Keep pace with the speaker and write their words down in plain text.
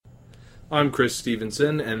I'm Chris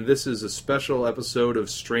Stevenson, and this is a special episode of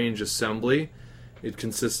Strange Assembly. It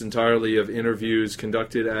consists entirely of interviews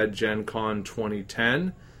conducted at Gen Con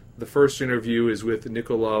 2010. The first interview is with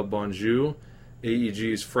Nicolas Bonjou,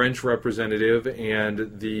 AEG's French representative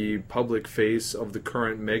and the public face of the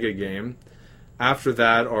current mega game. After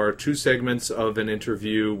that are two segments of an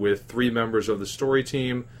interview with three members of the story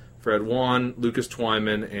team, Fred Wan, Lucas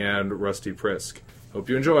Twyman, and Rusty Prisk. Hope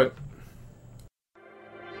you enjoy.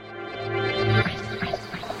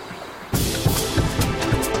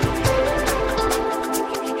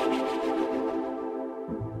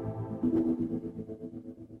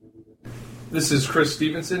 This is Chris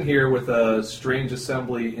Stevenson here with a Strange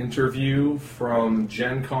Assembly interview from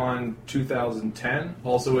Gen Con 2010.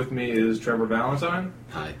 Also with me is Trevor Valentine.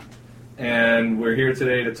 Hi. And we're here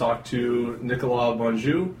today to talk to Nicolas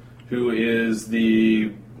Bonjou, who is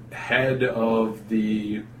the head of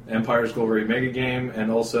the Empire's Glory mega game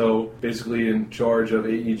and also basically in charge of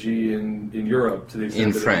AEG in Europe. To the extent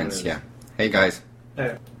in that France, yeah. Hey, guys.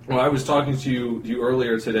 Hey. Well, I was talking to you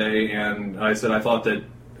earlier today, and I said I thought that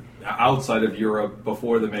outside of Europe,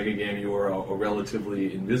 before the mega game, you were a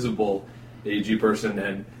relatively invisible AEG person,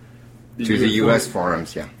 and to the U.S.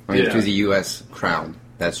 forums, yeah. To the U.S. crowd,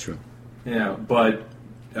 that's true. Yeah, but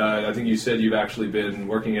I think you said you've actually been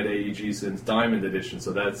working at AEG since Diamond Edition,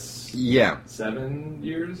 so that's 7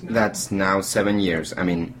 years now? That's now 7 years. I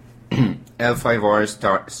mean,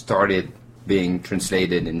 L5R started being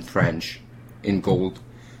translated in French, in gold,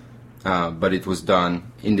 but it was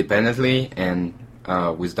done independently, and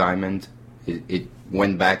with Diamond, it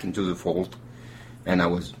went back into the fold, and I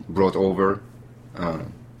was brought over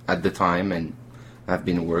at the time, and I've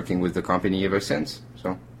been working with the company ever since.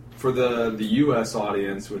 So, for the U.S.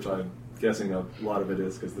 audience, which I'm guessing a lot of it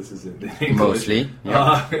is because this is in English, mostly,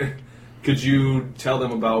 yeah. Could you tell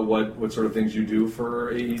them about what sort of things you do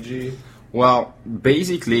for AEG? Well,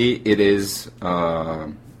 basically, it is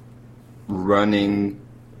running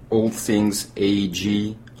all things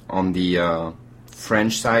AEG on the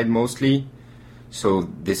French side mostly. So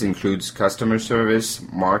this includes customer service,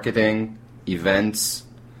 marketing, events,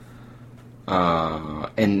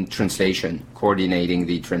 and translation, coordinating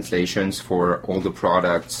the translations for all the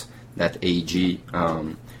products that AEG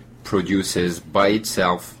produces by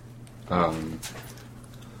itself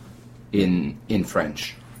in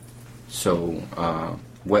French. So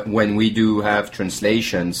when we do have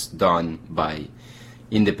translations done by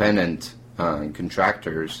independent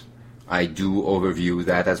contractors, I do overview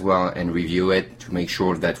that as well and review it to make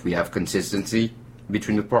sure that we have consistency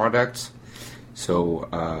between the products.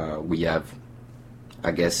 So we have,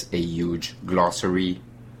 I guess, a huge glossary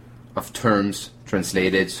of terms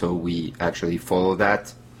translated, so we actually follow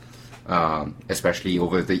that, especially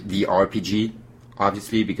over the RPG,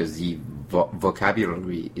 obviously, because the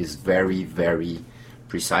vocabulary is very, very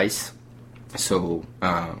precise. So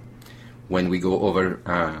when we go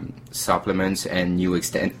over supplements and new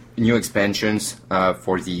expansions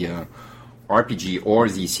for the RPG or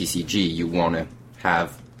the CCG, you want to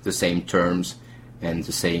have the same terms and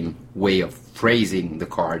the same way of phrasing the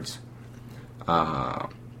cards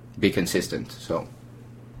be consistent. So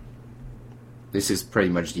this is pretty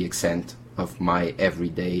much the extent of my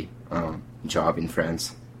everyday job in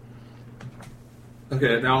France.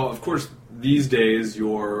 Okay, now of course these days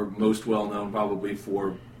you're most well known probably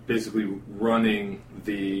for basically running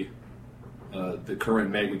the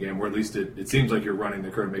current mega game, or at least it seems like you're running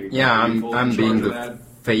the current mega game. Yeah, I'm being the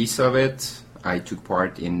face of it. I took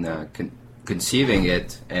part in conceiving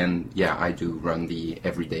it, and yeah, I do run the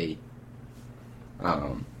everyday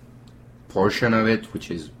portion of it,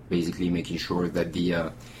 which is basically making sure that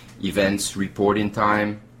the events report in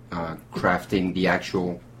time, crafting the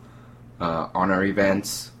actual honor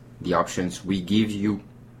events, the options we give you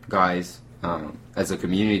guys as a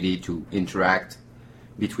community to interact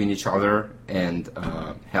between each other and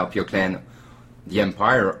help your clan, the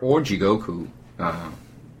Empire or Jigoku,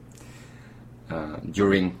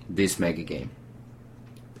 during this mega game.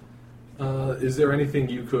 Is there anything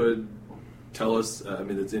you could tell us, I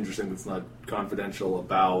mean, it's interesting that's not confidential,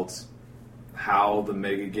 about how the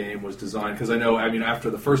mega game was designed? Because I know, I mean, after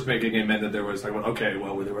the first mega game ended, there was like, okay,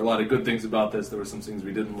 well, there were a lot of good things about this, there were some things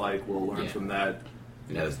we didn't like, we'll learn from that.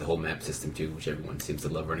 And that was the whole map system too, which everyone seems to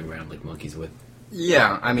love running around like monkeys with.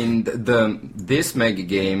 Yeah, I mean, this mega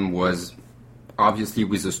game was obviously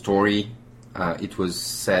with a story. It was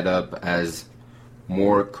set up as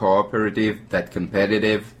more cooperative than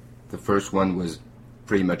competitive. The first one was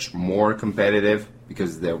pretty much more competitive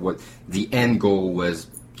because the end goal was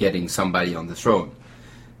getting somebody on the throne.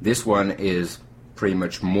 This one is pretty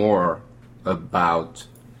much more about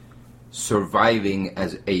surviving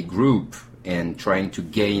as a group and trying to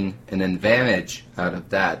gain an advantage out of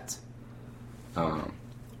that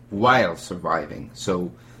while surviving.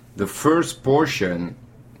 So the first portion,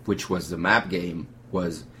 which was the map game,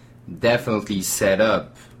 was definitely set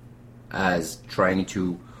up as trying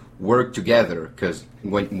to work together, because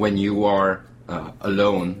when you are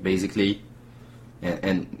alone, basically,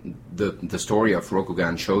 and the story of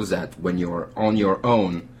Rokugan shows that when you're on your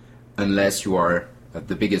own, unless you are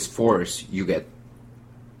the biggest force, you get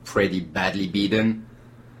pretty badly beaten.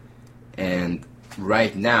 And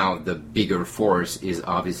right now, the bigger force is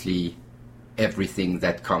obviously everything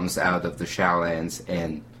that comes out of the Shadowlands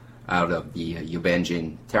and out of the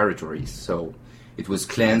Yubenjin territories. So it was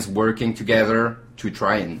clans working together to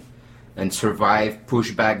try and survive,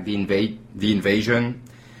 push back the invasion,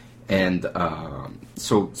 and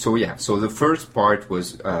so the first part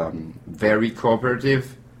was very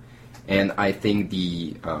cooperative, and I think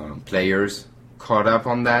the players caught up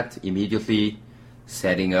on that immediately,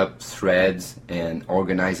 setting up threads and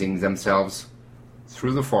organizing themselves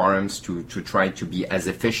through the forums to try to be as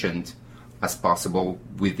efficient as possible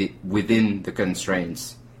within the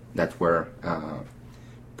constraints that were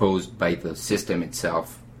posed by the system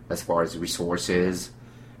itself, as far as resources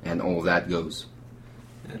and all that goes.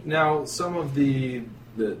 Now, some of the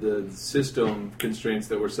system constraints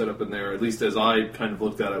that were set up in there, at least as I kind of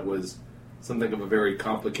looked at it, was something of a very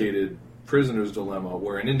complicated prisoner's dilemma,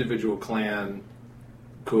 where an individual clan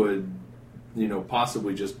could,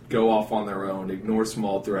 possibly just go off on their own, ignore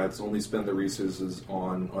small threats, only spend their resources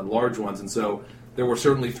on large ones. And so there were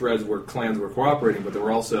certainly threads where clans were cooperating, but there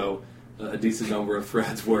were also a decent number of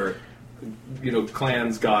threads where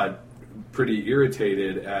clans got pretty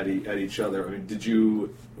irritated at each other. I mean, did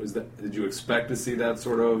you expect to see that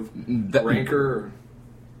sort of rancor?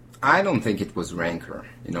 I don't think it was rancor.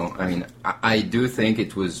 I mean, I do think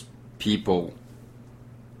it was people.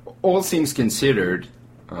 All things considered,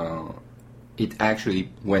 it actually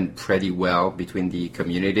went pretty well between the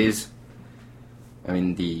communities. I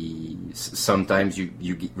mean, sometimes you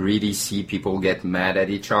really see people get mad at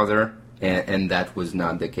each other, and that was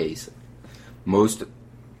not the case.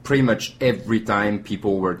 Pretty much every time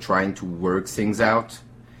people were trying to work things out,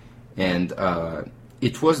 and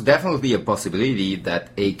it was definitely a possibility that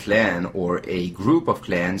a clan or a group of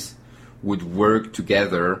clans would work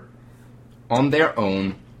together on their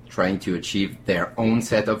own, trying to achieve their own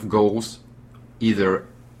set of goals, either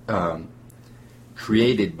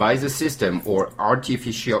created by the system or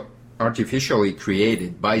artificially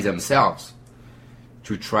created by themselves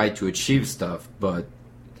to try to achieve stuff. But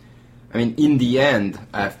I mean, in the end,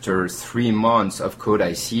 after 3 months of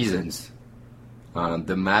Kodai seasons,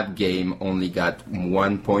 the map game only got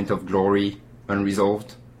 1 point of glory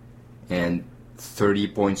unresolved and 30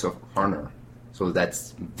 points of honor. So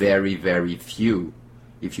that's very, very few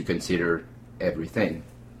if you consider everything.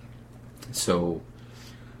 So,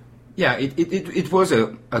 yeah, it was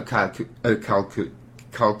a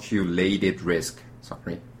calculated risk.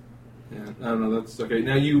 Sorry. Yeah, no, that's okay.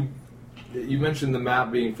 Now you mentioned the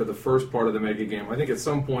map being for the first part of the mega game. I think at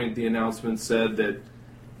some point the announcement said that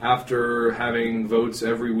after having votes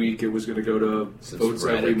every week, it was going to go to votes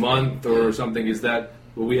every month or something. Is that,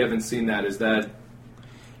 well, we haven't seen that. Is that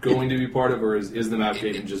going to be part of, or is the map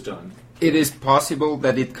game just done? It is possible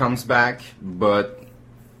that it comes back, but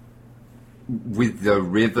with the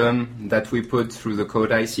rhythm that we put through the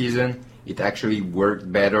Kodai season, it actually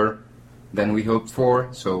worked better than we hoped for.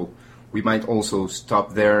 So we might also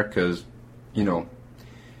stop there because,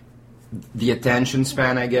 the attention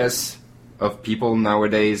span, I guess, of people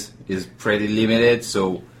nowadays is pretty limited.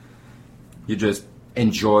 So you just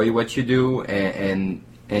enjoy what you do and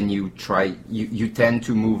you tend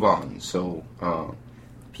to move on. So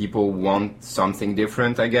people want something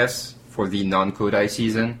different, I guess, for the non-Kodai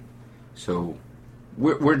season. So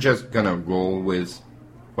we're just gonna roll with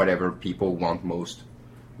whatever people want most,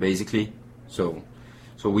 basically. So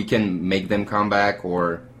we can make them come back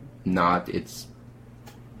or not. It's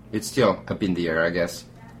still up in the air, I guess.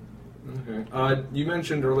 Okay. You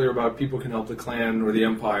mentioned earlier about people can help the clan or the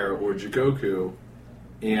empire or Jigoku,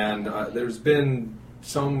 and there's been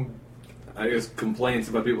some, I guess, complaints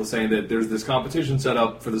about people saying that there's this competition set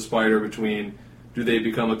up for the Spider between do they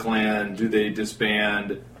become a clan, do they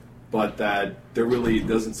disband, but that there really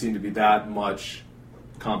doesn't seem to be that much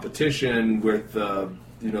competition with the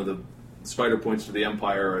Spider points to the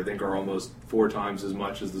Empire, I think, are almost 4 times as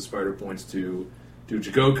much as the Spider points to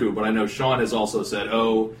Jigoku. But I know Sean has also said,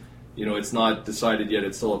 it's not decided yet,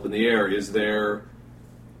 it's still up in the air. Is there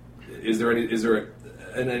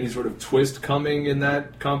any sort of twist coming in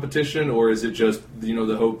that competition, or is it just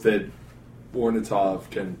the hope that Ornitov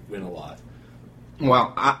can win a lot.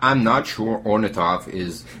 Well, I'm not sure Ornitov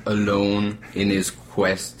is alone in his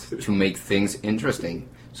quest to make things interesting.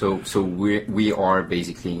 So we are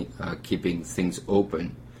basically keeping things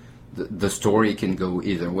open. The story can go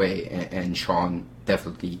either way, and Sean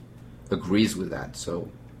definitely agrees with that. So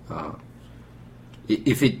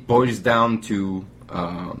if it boils down to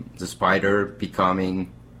the Spider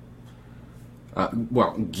becoming,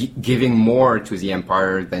 giving more to the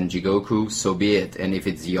Empire than Jigoku, so be it. And if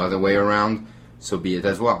it's the other way around, so be it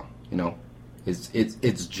as well. You know,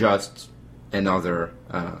 it's just another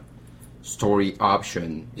story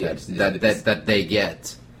option that they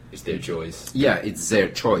get. It's their choice. Yeah, it's their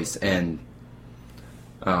choice, and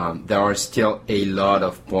there are still a lot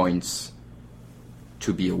of points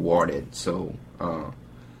to be awarded. So,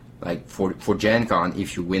 like for Gen Con,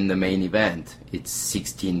 if you win the main event, it's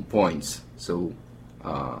 16 points. So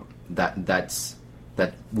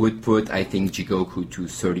that would put, I think, Jigoku to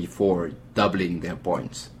 34, doubling their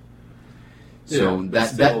points. So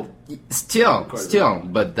yeah, still,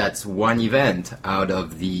 but that's one event out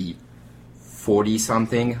of the 40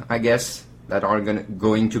 something, I guess, that are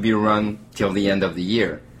going to be run till the end of the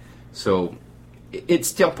year. So it's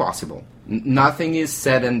still possible. Nothing is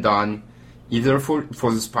said and done, either for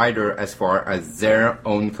the Spider as far as their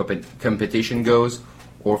own competition goes,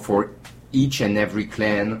 or for each and every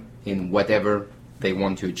clan in whatever they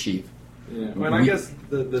want to achieve. Yeah, and I guess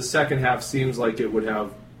the second half seems like it would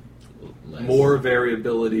have Less. more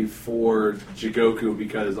variability for Jigoku,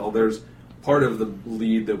 because there's part of the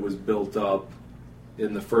lead that was built up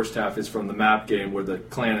in the first half is from the map game, where the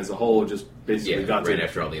clan as a whole just basically got right to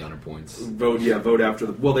after all the honor points. vote after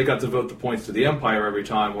they got to vote the points to the Empire every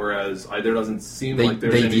time, whereas there doesn't seem like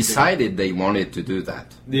there's they anything. decided they wanted to do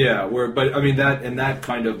that. Yeah, but I mean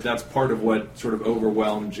that's part of what sort of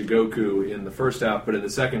overwhelmed Jigoku in the first half, but in the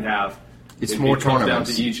second half It's it more comes down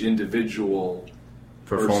tournaments. to each individual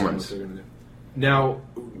Performance. person, what they're gonna do. Now,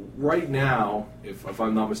 right now, if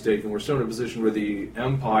I'm not mistaken, we're still in a position where the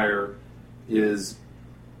Empire is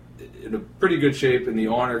in a pretty good shape in the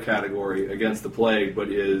honor category against the Plague, but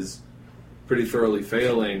is pretty thoroughly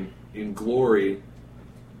failing in glory.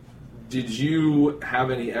 Did you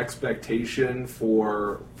have any expectation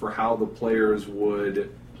for how the players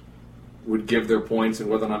would give their points and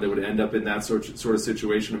whether or not they would end up in that sort of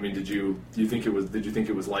situation? I mean, did you think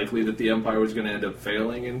it was likely that the Empire was going to end up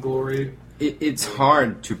failing in glory? It's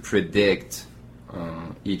hard to predict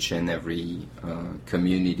each and every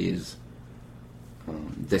community's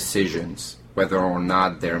decisions, whether or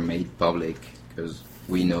not they're made public, because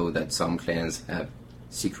we know that some clans have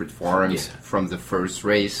secret forums from the first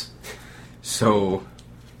race. So,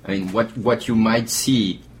 I mean, what you might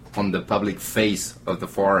see on the public face of the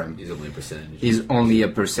forum is only a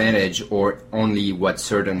percentage. or only what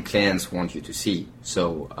certain clans want you to see.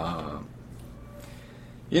 So, I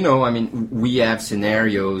mean, we have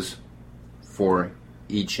scenarios for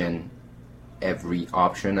each and every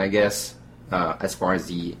option, I guess, as far as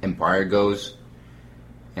the Empire goes.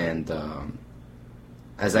 And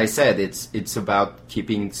as I said, it's about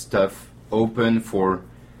keeping stuff open for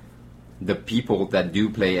the people that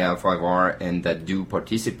do play L5R and that do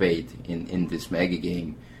participate in this mega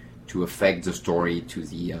game to affect the story to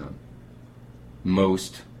the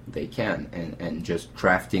most they can, and just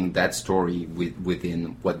crafting that story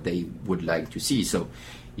within what they would like to see. So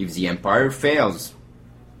if the Empire fails,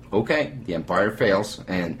 okay, the Empire fails,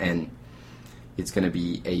 and it's going to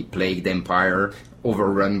be a plagued Empire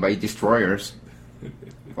overrun by destroyers.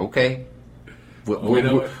 Okay. We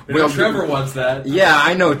know Trevor wants that. Yeah,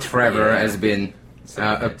 I know Trevor has been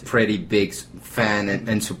a pretty big fan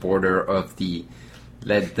and supporter of the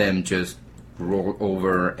let them just roll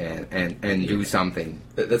over and do something.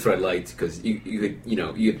 That's what I liked, because you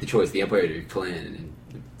have the choice, the Empire or your clan, and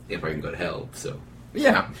the Empire can go to hell. So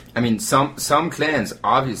yeah, I mean some clans,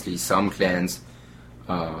 obviously some clans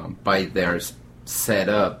by their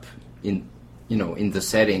setup in the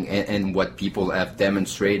setting and what people have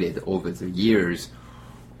demonstrated over the years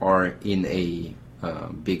are in a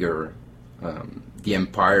bigger, the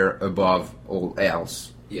Empire above all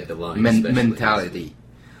else the Lion mentality.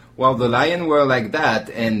 Well, the Lion were like that,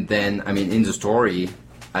 and then, I mean, in the story,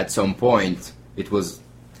 at some point, it was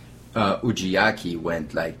Ujiaki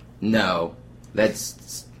went like, no,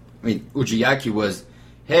 Ujiaki was,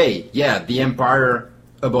 hey, yeah, the Empire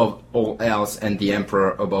above all else and the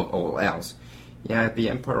Emperor above all else. Yeah, the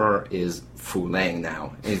Emperor is Fu Lang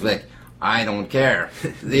now. He's like, I don't care.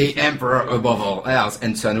 The Emperor above all else.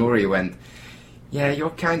 And Sanuri went, yeah, you're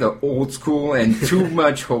kind of old school and too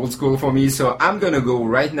much old school for me, so I'm going to go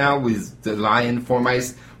right now with the Lion for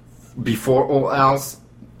before all else,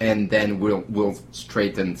 and then we'll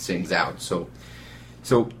straighten things out. So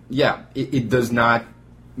yeah, it does not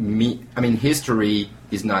mean. I mean, history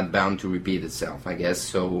is not bound to repeat itself, I guess.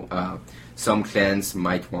 So some clans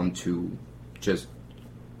might want to just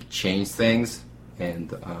change things,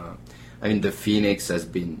 and I mean, the Phoenix has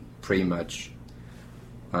been pretty much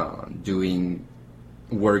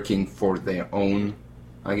working for their own.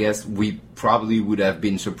 I guess we probably would have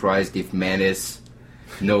been surprised if Mantis,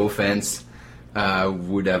 no offense,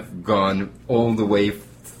 would have gone all the way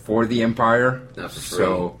for the Empire. Not for free.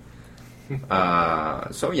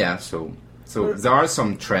 So there are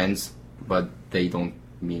some trends, but they don't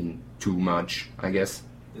mean too much, I guess.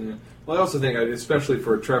 Yeah. Well, I also think, especially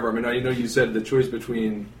for Trevor, I mean, I know you said the choice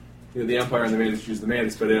between the Empire and the Mantis, choose the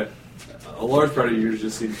Mantis, but a large part of yours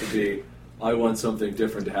just seems to be, I want something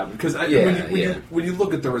different to happen. Because when you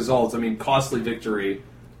look at the results, I mean, costly victory,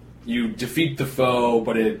 you defeat the foe,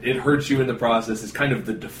 but it hurts you in the process. It's kind of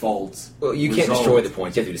the default. Well, you can't destroy the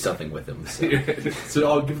points. You have to do something with them. So, so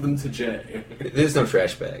I'll give them to Jay. There's no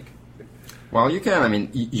trash bag. Well, you can. I mean,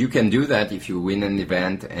 you can do that if you win an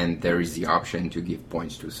event and there is the option to give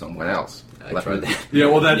points to someone else. I tried that. Yeah,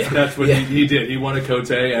 well, that's what he did. He won a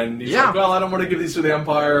Cote, and he's like, well, I don't want to give these to the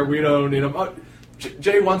Empire. We don't need them.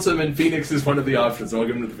 Jay wants them, and Phoenix is one of the options, so I'll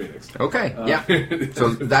give them to the Phoenix. Okay, yeah. So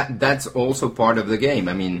that's also part of the game.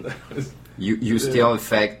 I mean, you still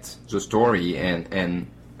affect the story, and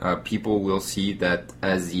people will see that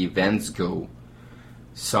as the events go,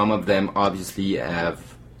 some of them obviously have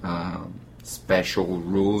special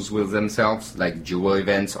rules with themselves, like duel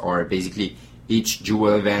events, or basically each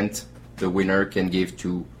duel event the winner can give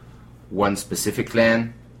to one specific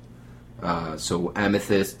clan. So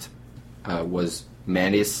Amethyst was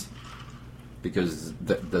Mantis, because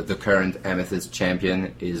the current Amethyst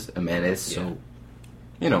champion is a Mantis. So,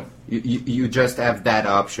 you just have that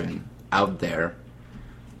option out there.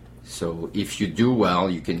 So if you do well,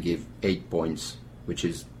 you can give 8 points, which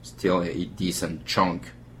is still a decent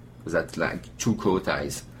chunk, because that's like 2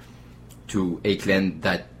 kotais to a clan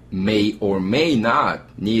that may or may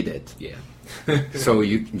not need it. Yeah. So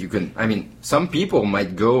you can, I mean, some people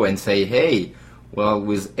might go and say, hey, well,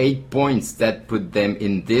 with 8 points, that put them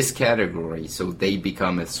in this category, so they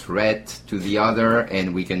become a threat to the other,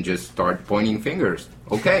 and we can just start pointing fingers.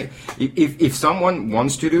 Okay, if someone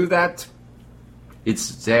wants to do that,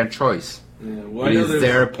 it's their choice. Yeah, well, it is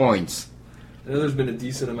their points. I know there's been a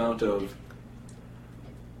decent amount of,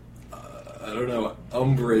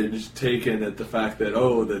 umbrage taken at the fact that,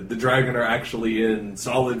 the Dragon are actually in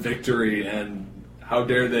solid victory, and how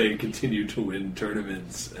dare they continue to win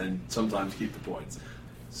tournaments and sometimes keep the points.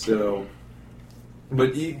 So,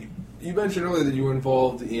 but you mentioned earlier that you were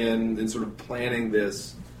involved in sort of planning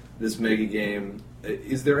this mega game.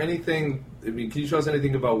 Is there anything, I mean, can you tell us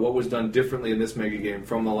anything about what was done differently in this mega game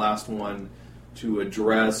from the last one to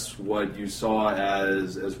address what you saw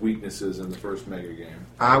as weaknesses in the first mega game?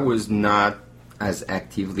 I was not as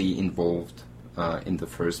actively involved in the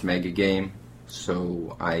first mega game,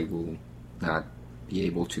 so I will not be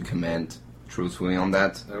able to comment truthfully on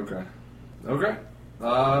that. Okay.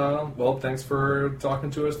 Well, thanks for talking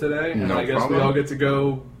to us today. And No I guess problem. we all get to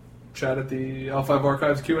go chat at the L5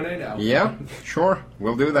 Archives Q&A now. Yeah, sure,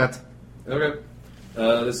 we'll do that. Okay.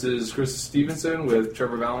 This is Chris Stevenson with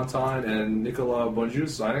Trevor Valentine and Nicolas Bonjou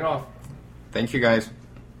signing off. Thank you, guys.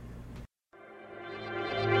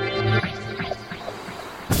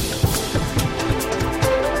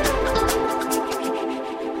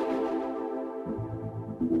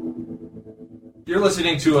 You're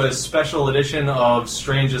listening to a special edition of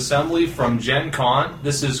Strange Assembly from Gen Con.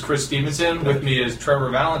 This is Chris Stevenson. With me is Trevor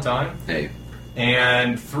Valentine. Hey.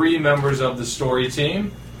 And 3 members of the story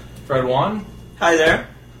team. Fred Wan. Hi there.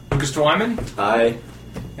 Lucas Twyman. Hi.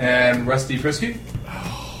 And Rusty Prisky.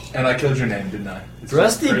 And I killed your name, didn't I? It's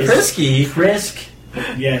Rusty Chris. Prisky? Frisk.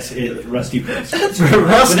 Yes, Rusty Frisk. That's But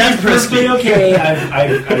Rusty that's perfectly Prisky. okay.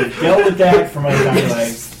 I've dealt with that for my entire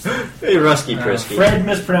life. Hey, Rusty Prisky. Fred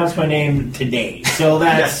mispronounced my name today, so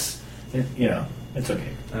that's, it's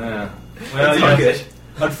okay. Well, That's all good.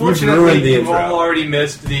 Unfortunately, ruined the you've intro. all already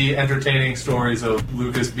missed the entertaining stories of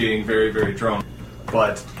Lucas being very, very drunk.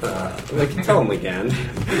 But, I can tell him again.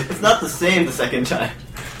 It's not the same the second time.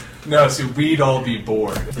 no, so we'd all be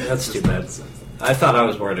bored. That's too bad. I thought I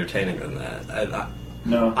was more entertaining than that.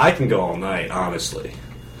 No. I can go all night, honestly.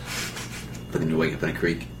 But then you wake up in a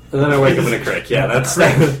creek. And then I wake up in a creek. Yeah, that's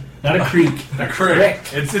Not a creek. A crick.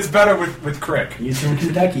 It's better with crick. He's from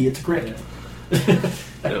Kentucky. It's a crick.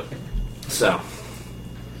 Yep. So,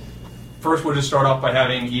 First, we'll just start off by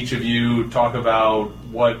having each of you talk about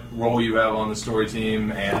what role you have on the story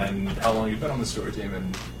team and how long you've been on the story team,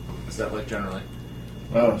 and is that like generally?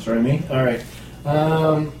 Oh, sorry, me? All right.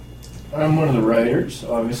 I'm one of the writers,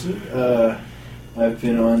 obviously. I've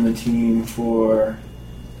been on the team for,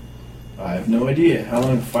 I have no idea. How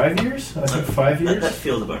long? 5 years? I think 5 years. That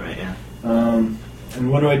feels about right, yeah. And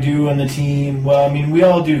what do I do on the team? Well, I mean, we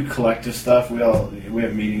all do collective stuff. We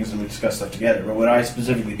have meetings and we discuss stuff together. But what I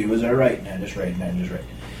specifically do is I write, and I just write, and I just write.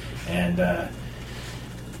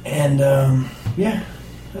 Yeah,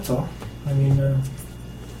 that's all. I mean,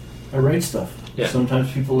 I write stuff. Yeah. Sometimes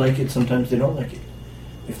people like it, sometimes they don't like it.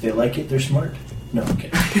 If they like it, they're smart. No, I'm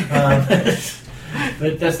kidding.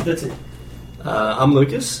 But that's it. I'm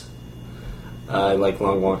Lucas. I like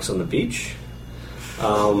long walks on the beach.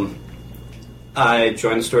 I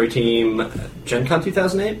joined the story team Gen Con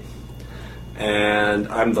 2008, and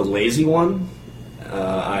I'm the lazy one.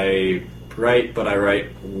 I write, but I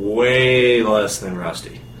write way less than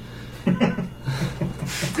Rusty.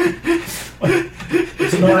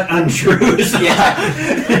 It's not untrue.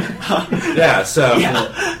 Yeah, so...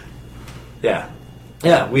 Yeah.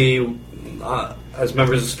 Yeah, we, as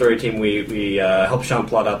members of the story team, we help Sean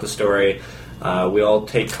plot out the story. We all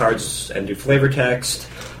take cards and do flavor text.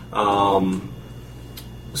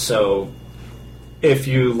 So if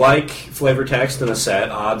you like flavor text in a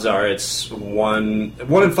set, odds are it's 1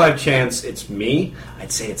 in 5 chance it's me.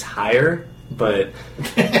 I'd say it's higher, but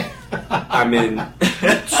I'm in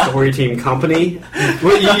story team company.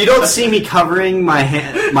 Well, you don't see me covering my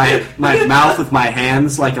mouth with my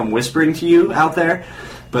hands like I'm whispering to you out there,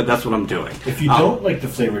 but that's what I'm doing. If you don't like the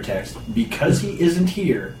flavor text, because he isn't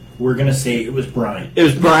here, we're going to say it was Brian. It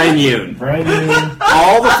was Brian Yoon. Brian Yoon.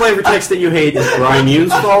 All the flavor text that you hate is Brian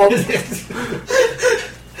Yoon's fault.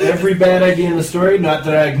 Every bad idea in the story, not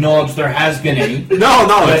that I acknowledge there has been any. No,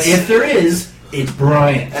 But if there is, it's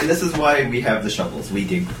Brian. And this is why we have the shovels. We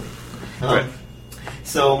dig. Right.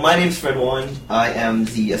 So my name's Fred Warren. I am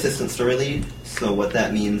the assistant story lead. So what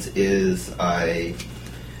that means is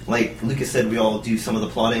like Lucas said, we all do some of the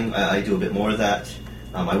plotting. I do a bit more of that.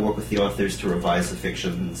 I work with the authors to revise the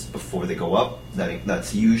fictions before they go up.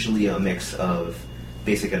 That's usually a mix of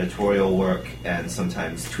basic editorial work and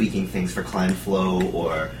sometimes tweaking things for clan flow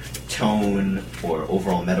or tone or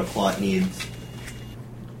overall meta plot needs.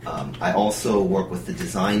 I also work with the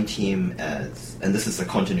design team and this is the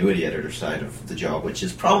continuity editor side of the job, which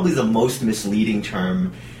is probably the most misleading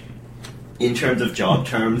term in terms of job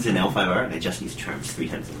terms in L5R, and I just use terms 3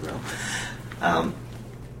 times in a row.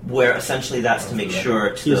 Where essentially that's to make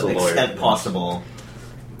sure, to the extent possible,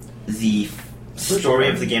 the story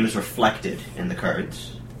of the game is reflected in the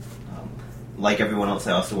cards. Like everyone else,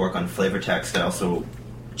 I also work on flavor text. I also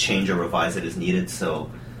change or revise it as needed. So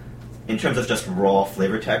in terms of just raw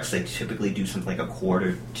flavor text, I typically do something like a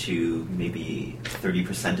quarter to maybe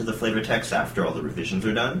 30% of the flavor text after all the revisions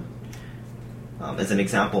are done. As an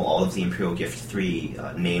example, all of the Imperial Gift 3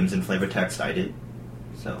 names and flavor text I did.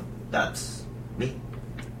 So that's me.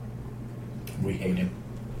 We hate him.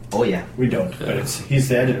 Oh yeah. We don't, but he's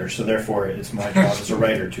the editor, so therefore it's my job as a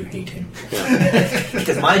writer to hate him.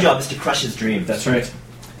 Because my job is to crush his dreams. That's right.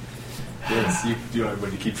 Yes,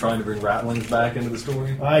 would you keep trying to bring Rattlings back into the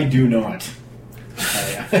story? I do not.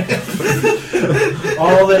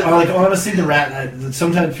 All that, like, honestly,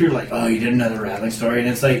 sometimes people are like, oh, you did another Rattling story, and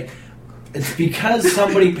it's like, it's because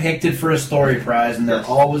somebody picked it for a story prize, and they're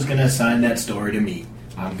always going to assign that story to me.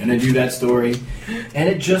 I'm going to do that story, and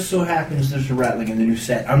it just so happens there's a Rattling in the new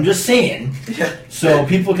set. I'm just saying, so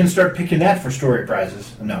people can start picking that for story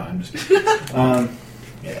prizes. No, I'm just kidding.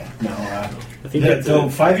 I think so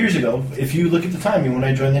 5 years ago, if you look at the timing when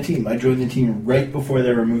I joined the team right before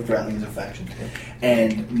they removed Rattling as a faction.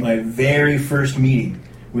 And my very first meeting,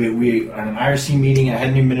 we on an IRC meeting, I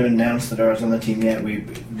hadn't even been announced that I was on the team yet. We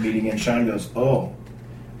meeting, and Sean goes, "Oh,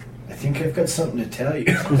 I think I've got something to tell you.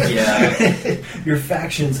 Yeah. Your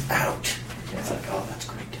faction's out." And it's like, oh, that's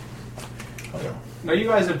great. Oh. Now, you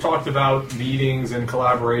guys have talked about meetings and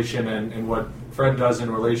collaboration and what Fred does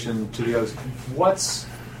in relation to the others. What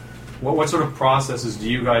sort of processes do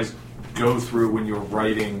you guys go through when you're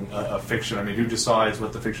writing a fiction? I mean, who decides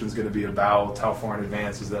what the fiction's going to be about? How far in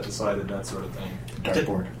advance is that decided? That sort of thing.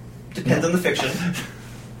 Dartboard. Depends on the fiction.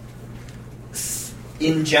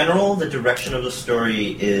 In general, the direction of the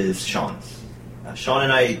story is Sean's. Sean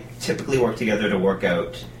and I typically work together to work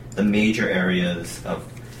out the major areas of,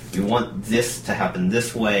 we want this to happen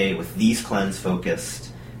this way, with these clans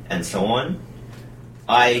focused, and so on.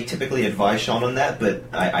 I typically advise Sean on that, but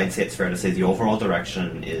I'd say it's fair to say the overall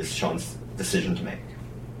direction is Sean's decision to make.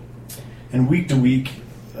 And week to week,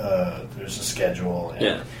 there's a schedule.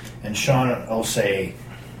 And Sean will say,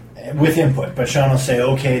 with input, but Sean will say,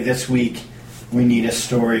 okay, this week we need a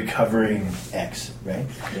story covering X, right?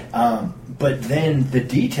 But then the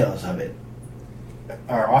details of it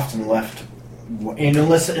are often left, and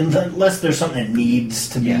unless there's something that needs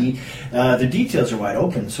to be, the details are wide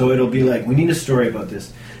open. So it'll be like, we need a story about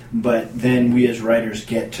this, but then we as writers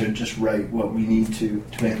get to just write what we need to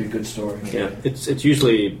make a good story. Yeah, it's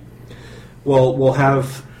usually, we'll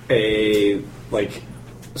have a, like,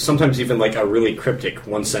 sometimes even like a really cryptic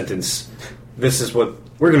one sentence, this is what,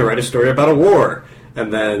 we're going to write a story about a war,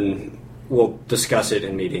 and then we'll discuss it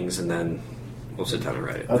in meetings, and then we'll sit down and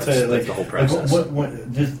write it. I'll tell you, like, the whole process.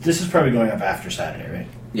 This is probably going up after Saturday, right?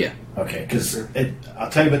 Yeah. Okay, because I'll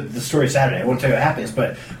tell you about the story Saturday. I won't tell you what happens,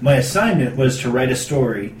 but my assignment was to write a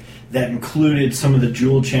story that included some of the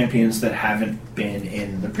jewel champions that haven't been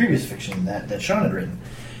in the previous fiction that Sean had written.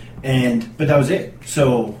 But that was it.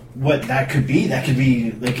 So what that could be like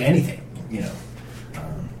anything, you know.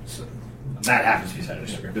 So that happens to be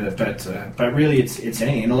Saturday's story, but really it's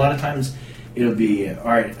anything. And a lot of times it'll be, all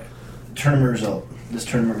right, tournament result. This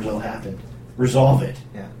tournament result happened. Resolve it.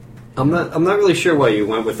 Yeah. I'm not really sure why you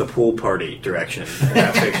went with the pool party direction in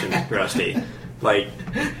that fiction, Rusty. Like,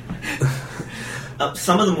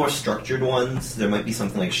 some of the more structured ones, there might be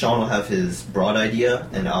something like Sean will have his broad idea,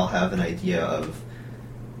 and I'll have an idea of,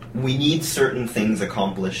 we need certain things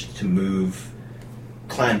accomplished to move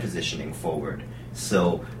clan positioning forward.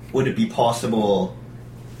 So, would it be possible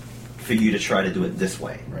for you to try to do it this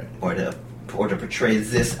way, right, or to portray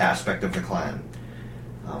this aspect of the clan?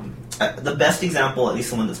 The best example, at least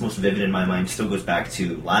the one that's most vivid in my mind, still goes back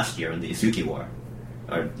to last year in the Isuki War,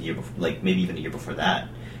 or the year before, like maybe even a year before that,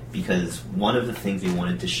 because one of the things we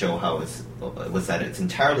wanted to show was that it's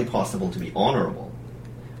entirely possible to be honorable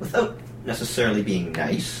without necessarily being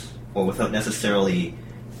nice, or without necessarily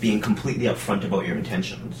being completely upfront about your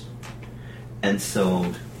intentions. And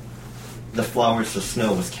so the Flowers of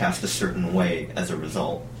Snow was cast a certain way as a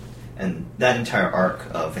result. And that entire arc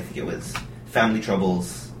of, I think it was Family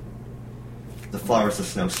Troubles, the Flowers of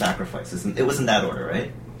Snow, Sacrifices, and it was in that order,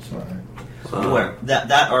 right? Where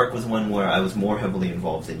that arc was one where I was more heavily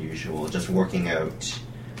involved than usual, just working out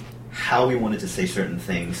how we wanted to say certain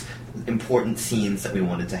things, important scenes that we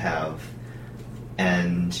wanted to have.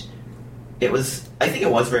 And I think it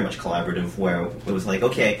was very much collaborative, where it was like,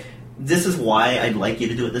 okay, this is why I'd like you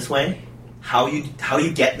to do it this way. How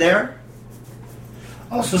you get there.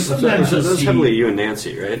 Also, sometimes that was heavily you and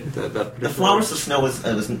Nancy, right? The Flowers of Snow was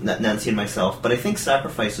Nancy and myself, but I think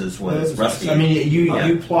Sacrifices was Rusty. I mean,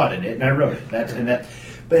 you plotted it and I wrote it.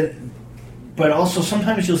 But also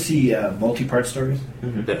sometimes you'll see multi-part stories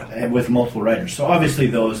with multiple writers. So obviously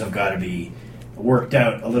those have got to be worked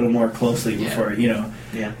out a little more closely before, you know.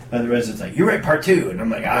 Yeah. Otherwise it's like, you write part 2, and I'm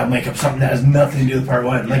like, I'll make up something that has nothing to do with part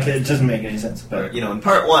 1. Like, it doesn't make any sense. But in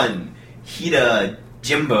part 1, Hida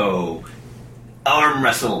Jimbo arm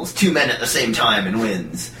wrestles 2 men at the same time and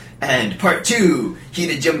wins. And part 2,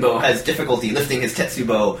 Hida Jimbo has difficulty lifting his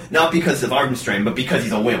Tetsubo, not because of arm strain, but because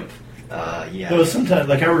he's a wimp. Well, sometimes,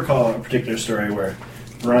 like, I recall a particular story where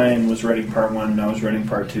Brian was writing part 1 and I was writing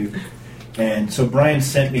part 2. And so Brian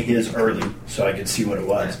sent me his early so I could see what it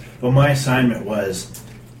was. But my assignment was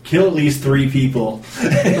kill at least 3 people.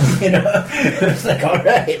 You know? It's like, all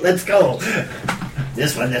right, let's go.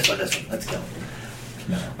 This one, let's go.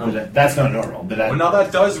 No, that's not normal. But well, now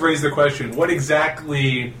that does raise the question, what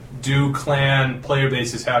exactly do clan player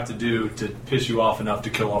bases have to do to piss you off enough to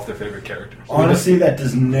kill off their favorite characters? Honestly, that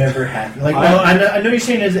does never happen. Like, I know you're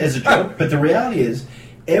saying it as a joke, but the reality is,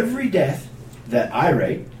 every death that I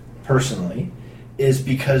write, personally, is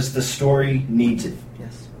because the story needs it.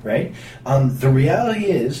 Yes. Right? The reality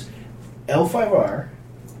is, L5R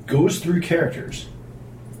goes through characters.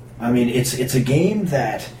 I mean, it's a game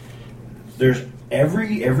that there's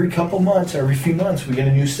every couple months, every few months, we get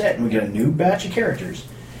a new set and we get a new batch of characters,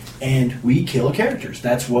 and we kill characters.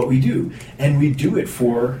 That's what we do, and we do it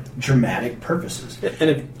for dramatic purposes.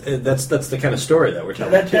 And that's the kind of story that we're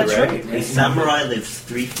telling. That's right. A samurai lives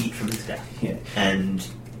 3 feet from his death, and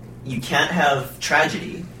you can't have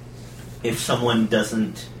tragedy if someone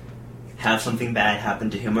doesn't have something bad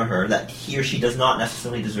happen to him or her that he or she does not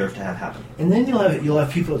necessarily deserve to have happen. And then you'll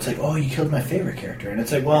have people that's like, oh, you killed my favorite character, and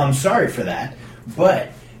it's like, well, I'm sorry for that,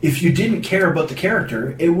 but if you didn't care about the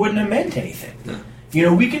character, it wouldn't have meant anything. No. You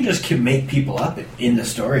know, we can just make people up in the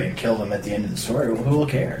story and kill them at the end of the story. Well, who will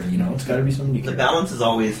care? You know, it's got to be something you care. The balance is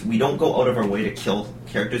always, we don't go out of our way to kill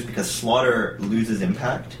characters because slaughter loses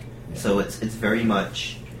impact. Yeah. So it's very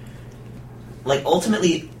much like,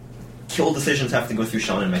 ultimately, kill decisions have to go through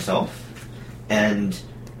Sean and myself, and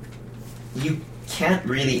you can't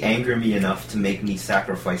really anger me enough to make me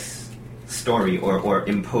sacrifice story or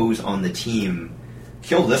impose on the team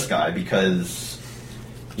kill this guy because,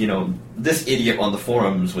 this idiot on the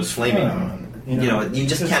forums was flaming him. You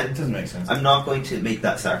just can't. It doesn't make sense. I'm not going to make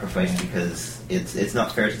that sacrifice because it's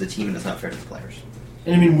not fair to the team and it's not fair to the players.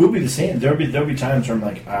 And I mean, we'll be the same. There'll be times where I'm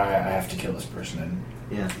like, I have to kill this person, and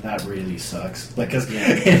Yeah. that really sucks. Like, cause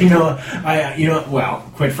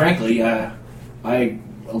well, quite frankly, I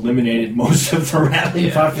eliminated most of the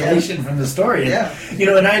Ratling population from the story. And,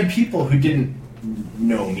 and I had people who didn't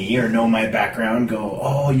know me or know my background go,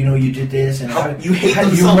 oh, you did this, and you hate them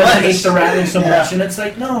you so must much. hate the Ratling so much, and it's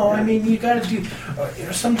like, no, I mean, you got to do.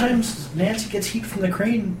 Sometimes Nancy gets heat from the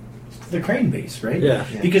crane base, right? Yeah.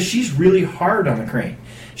 Because she's really hard on the crane.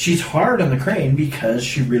 She's hard on the crane because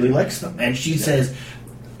she really likes them, and she says,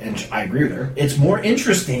 and I agree with her. It's more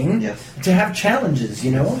interesting to have challenges,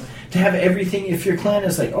 to have everything. If your clan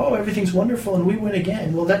is like, oh, everything's wonderful and we win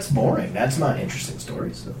again, well, that's boring. That's not interesting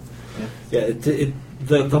stories. So.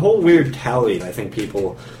 The whole weird tally. I think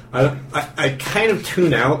people, I kind of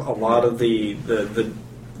tune out a lot of the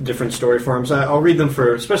different story forums. I'll read them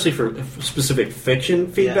especially for specific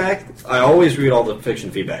fiction feedback. I always read all the fiction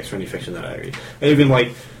feedbacks for any fiction that I read. I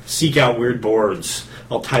even seek out weird boards.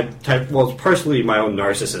 I'll type. Well, it's partially my own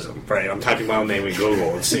narcissism, right? I'm typing my own name in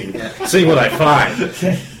Google and seeing what I find.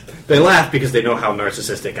 They laugh because they know how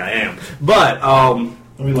narcissistic I am. But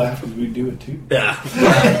we laugh because we do it too. Yeah.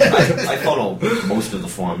 I follow most of the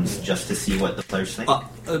forums just to see what the players think.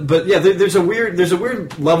 But yeah, there's a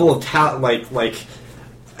weird level of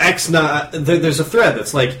there's a thread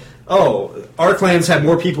that's like, oh, our clans had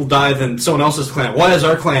more people die than someone else's clan. Why is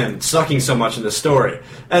our clan sucking so much in this story?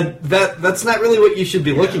 And that's not really what you should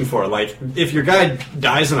be looking for. Like, if your guy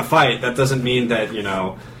dies in a fight, that doesn't mean that,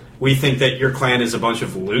 we think that your clan is a bunch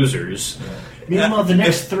of losers. Yeah. Meanwhile, the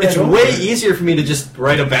next thread it's way easier for me to just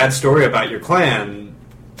write a bad story about your clan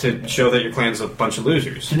to show that your clan's a bunch of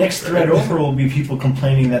losers. The next thread over will be people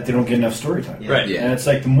complaining that they don't get enough story time. Right. Yeah. And it's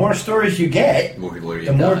like, the more stories you get, More people are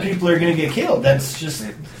the more people are going to get killed. That's just,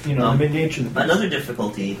 the nature of the Another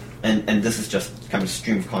difficulty, and this is just kind of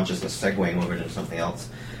stream of consciousness segueing over to something else,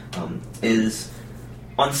 is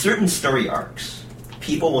on certain story arcs,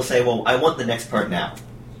 people will say, well, I want the next part now.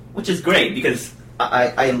 Which is great, because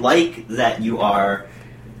I like that you are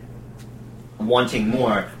wanting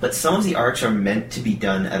more, but some of the arcs are meant to be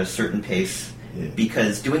done at a certain pace,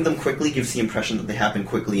 because doing them quickly gives the impression that they happen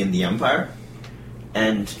quickly in the Empire.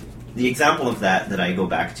 And the example of that I go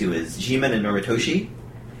back to is G-Men and Noritoshi.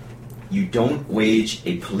 You don't wage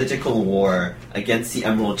a political war against the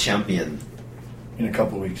Emerald Champion in a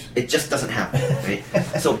couple of weeks. It just doesn't happen, right?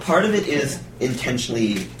 So part of it is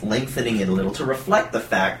intentionally lengthening it a little to reflect the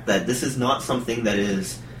fact that this is not something that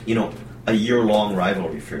is, a year-long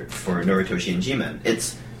rivalry for Noritoshi and G-Men.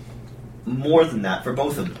 It's more than that for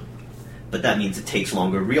both of them. But that means it takes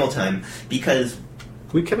longer real time because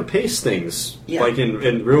we kind of pace things like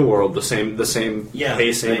in real world the same pace in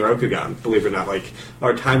right. Rokugan. Believe it or not,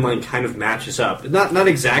 our timeline kind of matches up. Not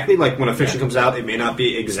exactly. Like when a fiction comes out, it may not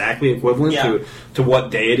be exactly equivalent to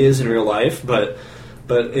what day it is in real life, but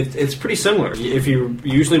it's pretty similar. If you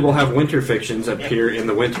usually will have winter fictions appear in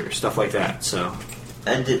the winter, stuff like that. So,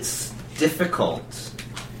 and it's difficult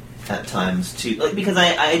at times to because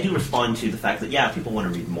I do respond to the fact that people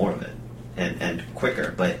want to read more of it and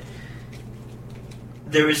quicker, but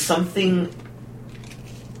there is something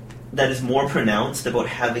that is more pronounced about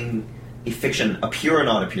having a fiction appear or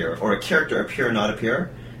not appear, or a character appear or not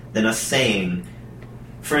appear, than us saying,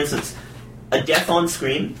 for instance, a death on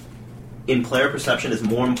screen in player perception is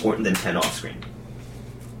more important than 10 off screen.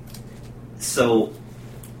 So,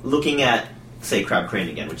 looking at, say, Crab Crane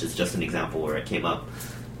again, which is just an example where it came up,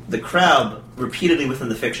 the Crab, repeatedly within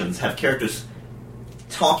the fictions, have characters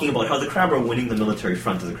talking about how the Crab are winning the military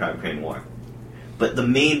front of the Crab Crane War. But the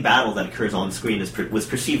main battle that occurs on screen was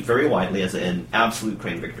perceived very widely as an absolute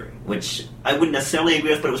Crane victory, which I wouldn't necessarily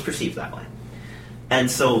agree with, but it was perceived that way.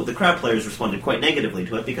 And so the Crab players responded quite negatively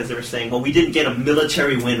to it because they were saying, well, we didn't get a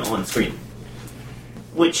military win on screen.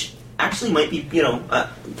 Which actually might be,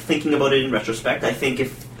 thinking about it in retrospect, I think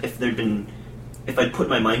if I'd put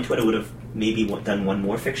my mind to it, I would have maybe done one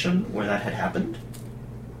more fiction where that had happened.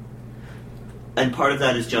 And part of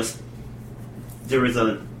that is just, there is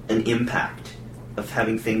an impact of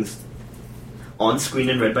having things on screen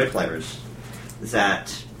and read by players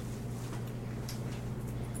that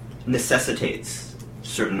necessitates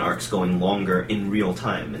certain arcs going longer in real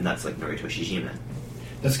time, and that's like Noritoshi G-Men.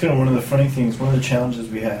 That's kind of one of the funny things, one of the challenges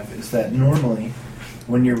we have is that normally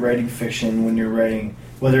when you're writing fiction, when you're writing,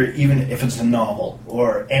 whether even if it's a novel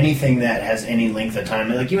or anything that has any length of time,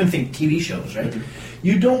 like even think TV shows, right? Mm-hmm.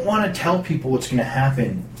 You don't want to tell people what's going to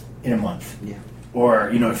happen in a month. Yeah.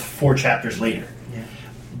 or 4 chapters later. Yeah.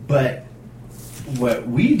 But what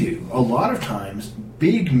we do a lot of times,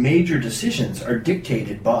 big major decisions are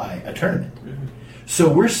dictated by a tournament. Mm-hmm.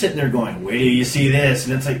 So we're sitting there going, "Wait till you see this,"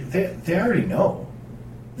 and it's like they already know.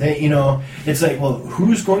 They, it's like, well,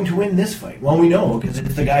 who's going to win this fight? Well, we know because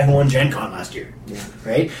it's the guy who won Gen Con last year,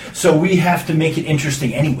 right? So we have to make it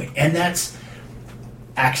interesting anyway, and that's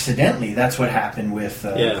what happened with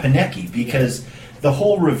Paneki, because the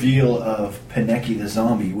whole reveal of Paneki the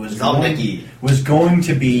zombie was going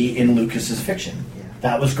to be in Lucas's fiction. Yeah.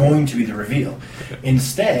 That was going to be the reveal.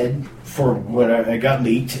 Instead, for what I got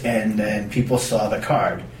leaked, and people saw the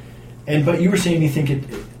card. But you were saying you think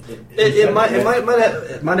It might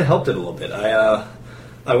have helped it a little bit.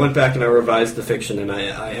 I went back and I revised the fiction, and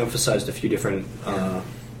I emphasized a few different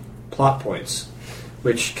plot points,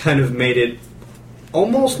 which kind of made it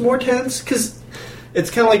almost more tense, because it's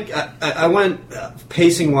kind of like I went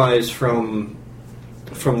pacing wise from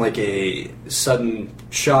like a sudden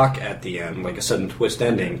shock at the end, like a sudden twist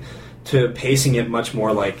ending, to pacing it much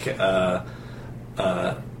more like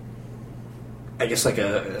I guess like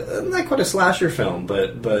not quite a slasher film,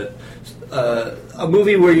 but a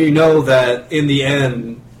movie where you know that in the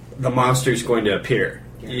end the monster's going to appear.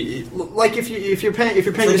 Like if you're paying It's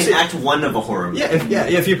to like see Act 1 of a horror movie.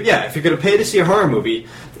 if you're going to pay to see a horror movie,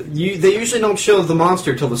 they usually don't show the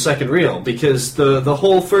monster till the second reel, because the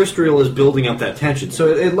whole first reel is building up that tension. So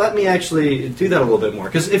it let me actually do that a little bit more,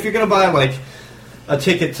 because if you're going to buy like a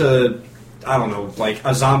ticket to, I don't know, like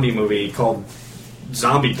a zombie movie called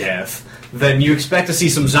Zombie Death, then you expect to see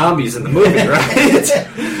some zombies in the movie,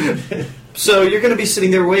 right? So you're going to be sitting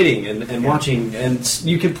there waiting and watching, and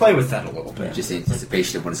you can play with that a little bit. Just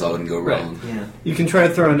anticipation of when it's all going to go wrong. Yeah. You can try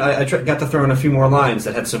to throw in. I got to throw in a few more lines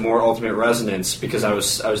that had some more ultimate resonance, because I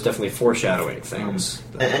was definitely foreshadowing things.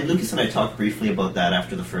 And Lucas and I talked briefly about that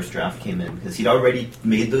after the first draft came in, because he'd already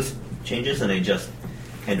made those changes, and I just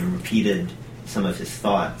kind of repeated some of his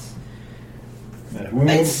thoughts. We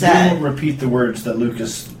won't repeat the words that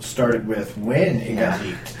Lucas started with when it got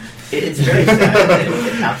leaked. It's very sad that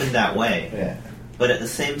it happened that way. Yeah. But at the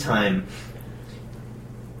same time,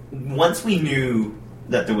 once we knew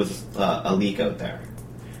that there was a leak out there,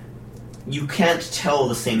 you can't tell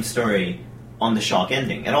the same story on the shock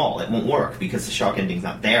ending at all. It won't work, because the shock ending's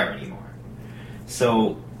not there anymore.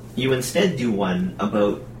 So you instead do one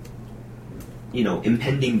about,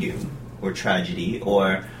 impending doom or tragedy,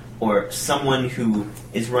 or someone who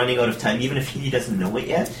is running out of time, even if he doesn't know it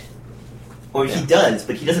yet. Or he does,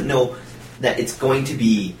 but he doesn't know that it's going to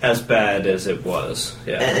be As bad as it was,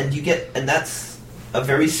 yeah. and that's a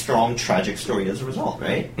very strong, tragic story as a result,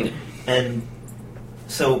 right? And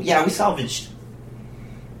so, we salvaged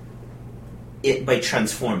it by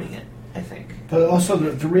transforming it, I think. But also,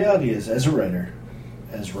 the reality is, as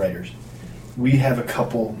writers, we have a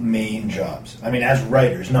couple main jobs. I mean, as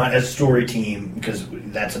writers, not as story team, because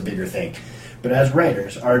that's a bigger thing. But as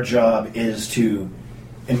writers, our job is to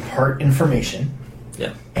impart information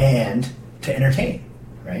and to entertain,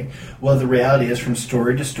 right? Well, the reality is, from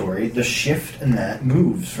story to story, the shift in that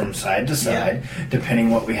moves from side to side,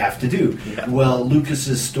 depending what we have to do. Yeah. Well,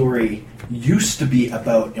 Lucas's story used to be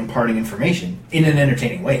about imparting information in an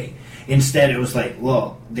entertaining way. Instead, it was like,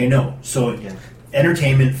 well, they know. So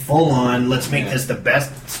entertainment, full on, let's make this the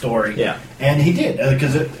best story. Yeah. And he did,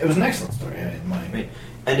 because it was an excellent story, in my Right.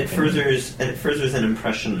 And it furthers an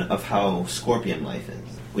impression of how Scorpion life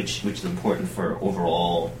is, which is important for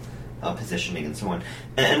overall positioning and so on.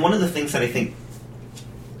 And one of the things that I think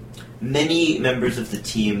many members of the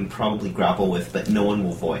team probably grapple with, but no one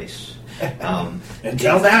will voice.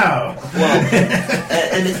 Until now. Well,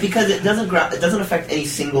 and it's because it doesn't affect any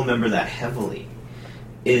single member that heavily.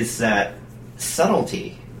 Is that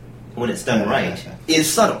subtlety, when it's done right,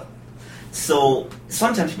 is subtle. So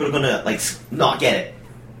sometimes people are going to not get it.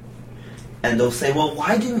 And they'll say, well,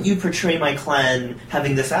 why didn't you portray my clan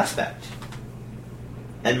having this aspect?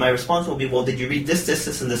 And my response will be, well, did you read this,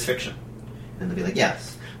 and this fiction? And they'll be like,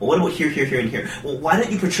 yes. Well, what about here, and here? Well, why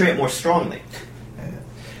don't you portray it more strongly?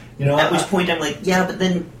 At which point I'm like, yeah, but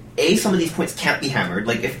then, some of these points can't be hammered.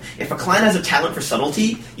 Like, if a clan has a talent for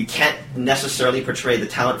subtlety, you can't necessarily portray the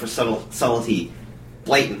talent for subtlety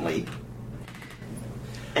blatantly.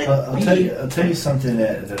 And I'll tell you something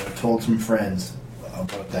that I've told some friends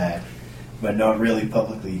about that, but not really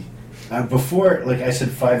publicly. Before, like I said,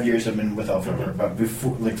 5 years I've been with Alpha War, but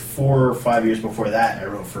before, 4 or 5 years before that, I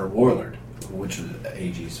wrote for Warlord, which was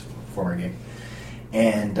AG's former game.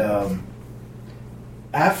 And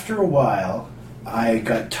after a while, I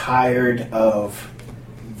got tired of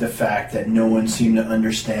the fact that no one seemed to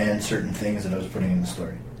understand certain things that I was putting in the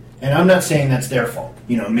story. And I'm not saying that's their fault.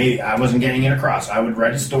 Maybe I wasn't getting it across. I would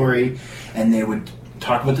write a story, and they would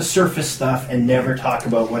talk about the surface stuff and never talk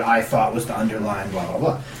about what I thought was the underlying blah, blah,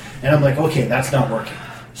 blah. And I'm like, okay, that's not working.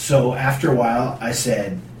 So after a while, I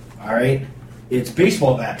said, all right, it's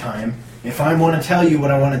baseball bat time. If I want to tell you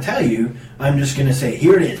what I want to tell you, I'm just going to say,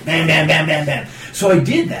 here it is, bam, bam, bam, bam, bam. So I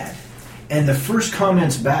did that. And the first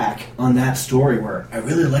comments back on that story were, I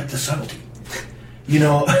really like the subtlety.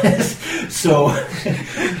 So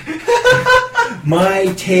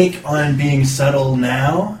my take on being subtle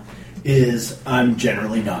now is I'm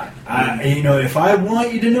generally not. If I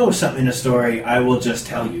want you to know something in a story, I will just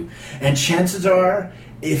tell you. And chances are,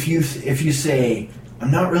 if you say, I'm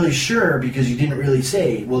not really sure because you didn't really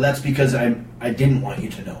say, well, that's because I didn't want you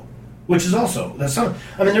to know. Which is also,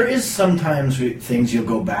 there is sometimes things you'll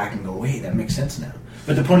go back and go, wait, that makes sense now.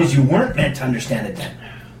 But the point is you weren't meant to understand it then.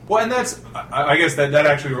 Well, and that's, I guess that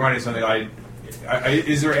actually reminded me of something.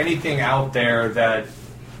 Is there anything out there that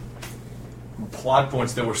plot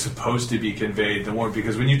points that were supposed to be conveyed that weren't?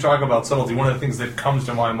 Because when you talk about subtlety, one of the things that comes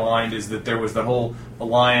to my mind is that there was the whole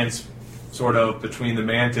alliance sort of between the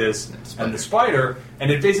Mantis and the Spider,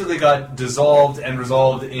 and it basically got dissolved and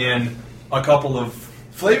resolved in a couple of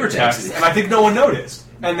flavor texts, and I think no one noticed.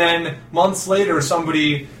 And then months later,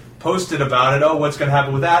 somebody posted about it. Oh, what's going to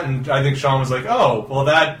happen with that? And I think Sean was like, "Oh, well,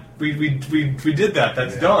 that we did that.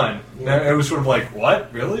 That's done." Yeah. And it was sort of like,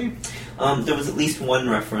 "What? Really?" There was at least one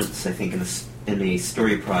reference, I think, in a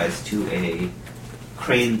story prize to a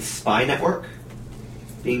Crane spy network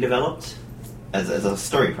being developed as a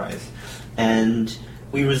story prize, and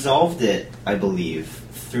we resolved it, I believe,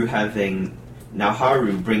 through having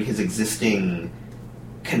Naharu bring his existing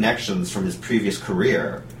connections from his previous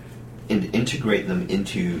career and integrate them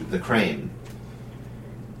into the Crane,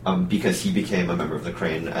 because he became a member of the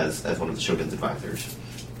Crane as one of the Shogun's advisors.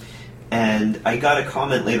 And I got a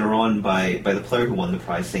comment later on by the player who won the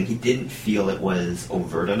prize saying he didn't feel it was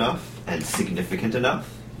overt enough and significant enough,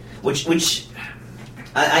 which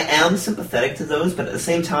I am sympathetic to those, but at the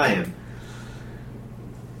same time,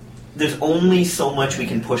 there's only so much we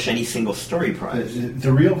can push any single story prize.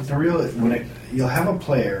 The real you'll have a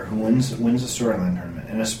player who wins a storyline tournament,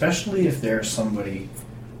 and especially if there's somebody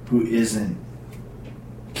who isn't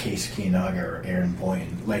Case Kinaga or Aaron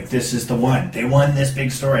Boyne, like this is the one. They won this big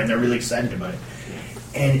story and they're really excited about it.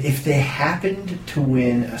 And if they happened to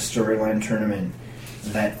win a storyline tournament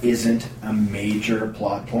that isn't a major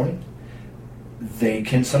plot point, they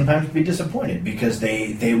can sometimes be disappointed because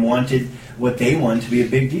they wanted what they won to be a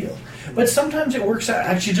big deal. But sometimes it works out.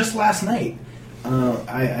 Actually, just last night,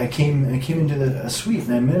 I came into a suite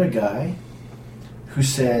and I met a guy who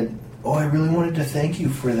said, "Oh, I really wanted to thank you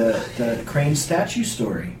for the Crane statue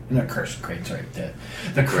story." Not Crane, sorry.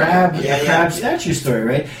 The crab statue story,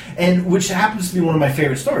 right? And which happens to be one of my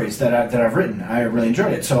favorite stories that I've written. I really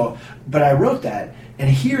enjoyed it. But I wrote that, and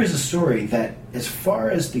here is a story that, as far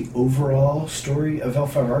as the overall story of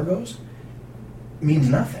L5R goes, means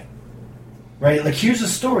nothing. Right? Like, here's a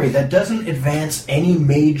story that doesn't advance any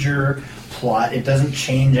major plot. It doesn't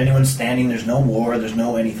change anyone's standing. There's no war. There's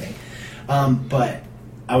no anything. But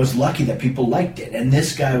I was lucky that people liked it. And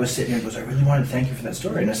this guy was sitting there and goes, "I really wanted to thank you for that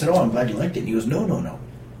story." And I said, "Oh, I'm glad you liked it." And he goes, No.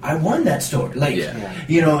 I won that story.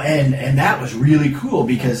 And that was really cool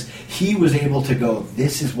because he was able to go,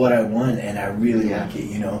 "This is what I won, and I really like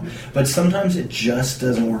it," But sometimes it just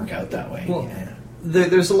doesn't work out that way. Well,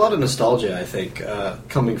 there's a lot of nostalgia, I think,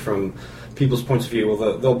 coming from people's points of view.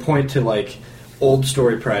 Well, they'll point to, like, old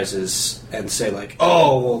story prizes and say, like,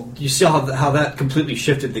 "Oh, well, you see how that completely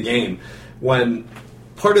shifted the game." When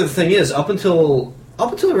part of the thing is, up until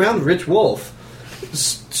around Rich Wolf,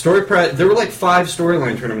 story prize, there were like 5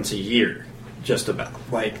 storyline tournaments a year, just about.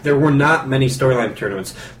 Like, there were not many storyline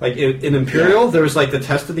tournaments. Like, in Imperial, there was, like, the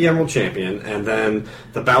Test of the Emerald Champion, and then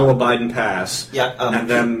the Battle of Biden Pass, and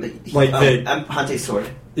then, like, the Hante Sword.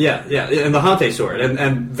 Yeah, and the Hante Sword,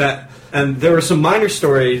 and there were some minor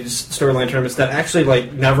storyline tournaments that actually,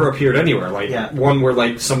 like, never appeared anywhere. Like, one where,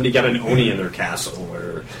 like, somebody got an Oni in their castle,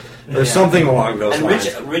 or something along those lines.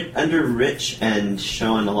 Under Rich and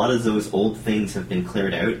Sean, a lot of those old things have been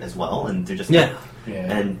cleared out as well, and they're just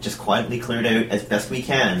and just quietly cleared out as best we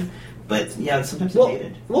can. But sometimes it's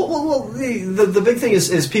hated. Well, the big thing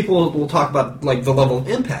is people will talk about, like, the level of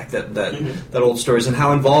impact that old stories and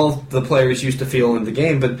how involved the players used to feel in the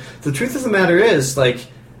game. But the truth of the matter is, like,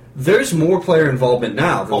 there's more player involvement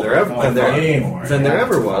now than there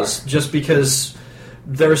ever was, just because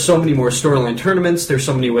there are so many more storyline tournaments. There's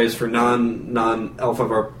so many ways for non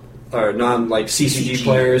L5R or non, like, CCG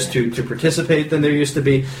players to participate than there used to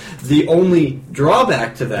be. The only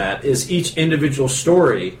drawback to that is each individual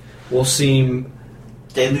story will seem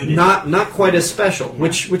diluted. not quite as special,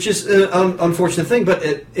 which is an unfortunate thing. But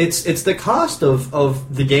it's the cost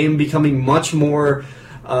of the game becoming much more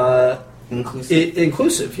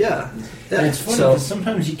inclusive. Yeah. And it's funny because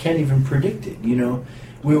sometimes you can't even predict it. You know,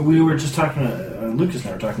 we were just talking. Lucas and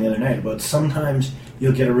I were talking the other night about sometimes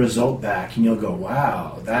you'll get a result back and you'll go,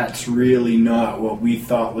 "Wow, that's really not what we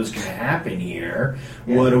thought was going to happen here.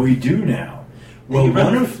 Yeah. What do we do now?" Well,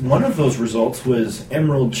 one of those results was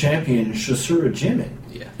Emerald Champion Shasura Jimin.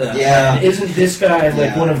 Yeah. And isn't this guy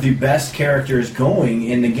like one of the best characters going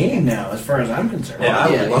in the game now, as far as I'm concerned? Yeah,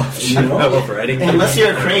 I love writing. Unless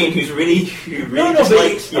you're a Crane who's really No, just but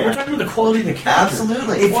like, we're talking about the quality of the character.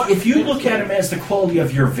 Absolutely. If you look at him as the quality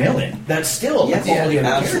of your villain, that's still the quality of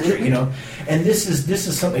the character, you know. And this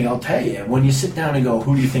is something I'll tell you. When you sit down and go,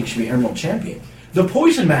 who do you think should be Emerald Champion? The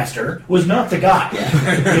Poison Master was not the guy,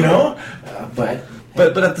 you know. But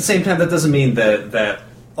at the same time, that doesn't mean that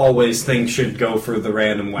always things should go for the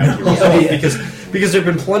random wacky result, because there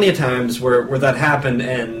have been plenty of times where that happened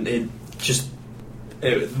and it just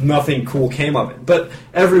nothing cool came of it. But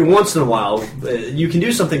every once in a while, you can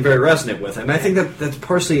do something very resonant with it, and I think that's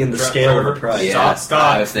partially in the scale of the prize. Stop!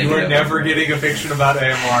 I was thinking You are of- never getting a fiction about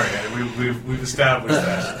AMR yet. We've established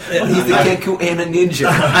that. He's the Kenku and a ninja.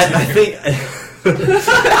 I think.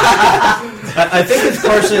 I think it's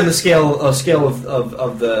partially on the scale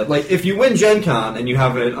of the, like, if you win Gen Con and you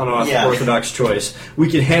have an unorthodox choice, we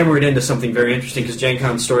can hammer it into something very interesting because Gen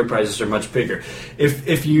Con story prizes are much bigger.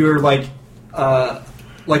 If you're like a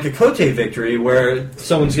Kote victory where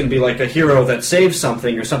someone's going to be like a hero that saves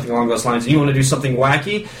something or something along those lines, and you want to do something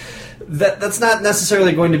wacky, that's not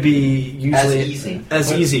necessarily going to be usually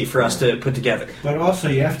as easy for us to put together. But also,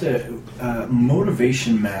 you have to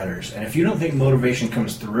motivation matters, and if you don't think motivation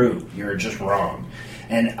comes through, you're just wrong.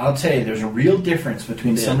 And I'll tell you, there's a real difference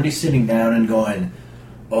between somebody sitting down and going,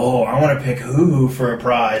 "Oh, I want to pick Hoo-Hoo for a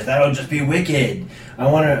prize. That'll just be wicked.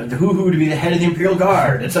 I want the Hoo-Hoo to be the head of the Imperial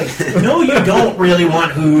Guard." It's like, no, you don't really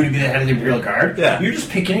want Hoo-Hoo to be the head of the Imperial Guard. Yeah. You're just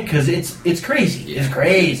picking it because it's crazy. It's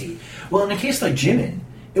crazy. Well, in a case like Jimin,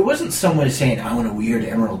 it wasn't someone saying, "I want a weird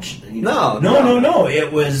emerald." No.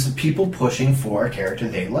 It was people pushing for a character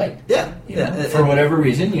they liked. Yeah, You know, for whatever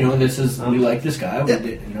reason, you know, this is we like this guy. We Yeah.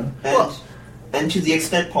 did, you know. And to the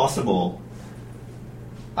extent possible,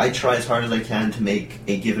 I try as hard as I can to make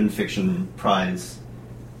a given fiction prize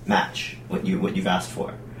match what you've asked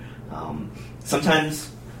for. Sometimes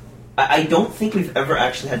I don't think we've ever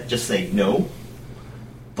actually had to just say no,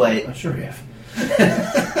 but I'm sure we have.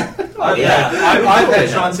 I've had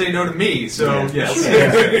Sean say no to me, so yes.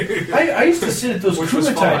 Sure. I used to sit at those Which was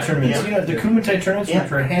Kumatai fine. tournaments. Yeah. You know, the Kumatai tournaments, Yeah.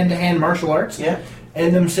 which were hand-to-hand martial arts. Yeah.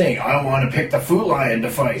 And them saying, "I want to pick the Fu Lion to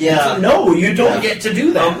fight." Yeah. It's like, no, you don't get to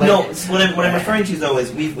do that. no. What I'm referring to though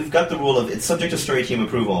is we've got the rule of it's subject to story team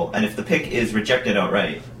approval, and if the pick is rejected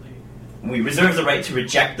outright, we reserve the right to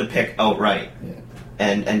reject the pick outright,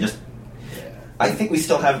 and just. I think we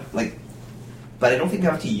still have but I don't think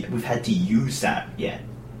we've had to use that yet.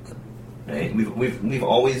 Right? We've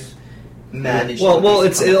always managed. Well,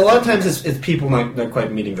 it's a lot of times it's people not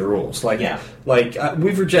quite meeting the rules.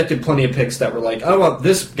 We've rejected plenty of picks that were like, I want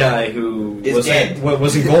this guy who Is dead.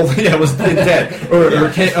 wasn't gold, was dead, or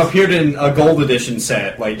appeared in a gold edition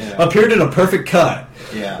set, appeared in a perfect cut.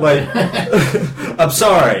 Yeah. I'm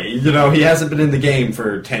sorry, he hasn't been in the game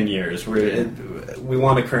for 10 years. We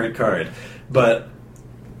want a current card, but.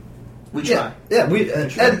 We try. Yeah,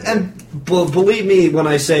 believe me when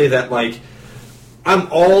I say that, I'm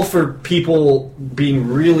all for people being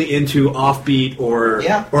really into offbeat or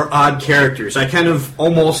odd characters. I kind of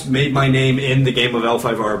almost made my name in the game of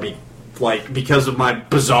L5R because of my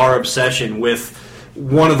bizarre obsession with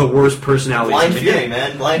one of the worst personalities Blind in the Fury, game.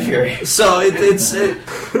 man. Blind Fury. So it's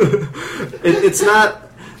not.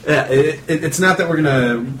 Yeah, it's not that we're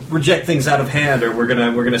gonna reject things out of hand, or we're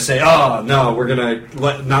gonna say, oh no, we're gonna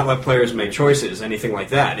not let players make choices, anything like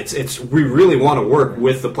that. It's we really want to work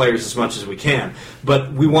with the players as much as we can,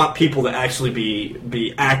 but we want people to actually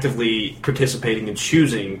be actively participating and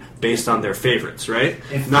choosing based on their favorites, right?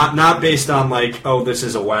 Not based on oh, this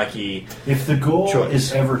is a wacky. If the goal choice.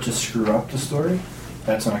 is ever to screw up the story,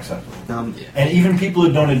 that's unacceptable. And even people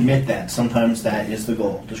who don't admit that, sometimes that is the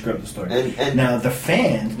goal, to screw up the story. And now, the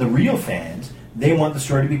fans, the real fans, they want the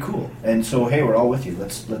story to be cool. And so, hey, we're all with you.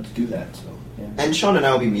 Let's do that. So, yeah. And Sean and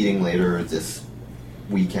I will be meeting later this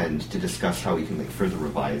weekend to discuss how we can further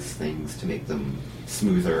revise things to make them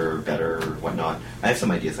smoother, better, whatnot. I have some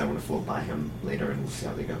ideas I want to float by him later, and we'll see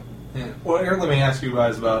how they go. Yeah. Well, Aaron, let me ask you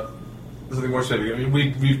guys about something more specific. I mean,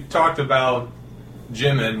 we've talked about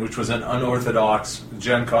Jimin, which was an unorthodox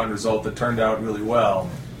Gen Con result that turned out really well.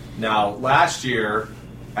 Now, last year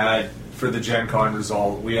at for the Gen Con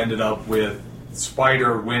result, we ended up with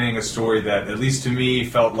Spider winning a story that, at least to me,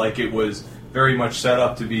 felt like it was very much set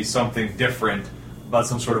up to be something different about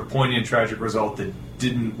some sort of poignant, tragic result that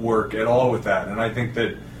didn't work at all with that. And I think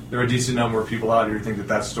that there are a decent number of people out here who think that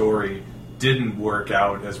that story didn't work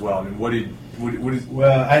out as well. I mean, what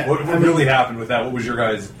really happened with that? What was your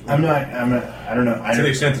guys? I don't know. To the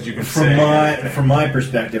extent that you can from my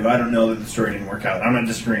perspective, I don't know that the story didn't work out. I'm not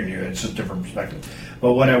disagreeing with you. It's just a different perspective.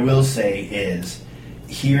 But what I will say is,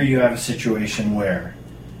 here you have a situation where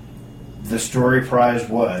the story prize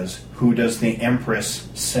was, who does the Empress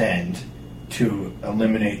send to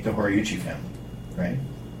eliminate the Horiuchi family, right?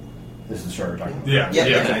 This is the story we're talking about. Yeah,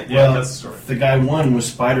 that's the story. The guy won was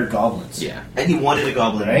Spider Goblins. Yeah, and he wanted a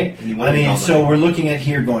goblin, right? So we're looking at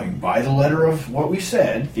here going, by the letter of what we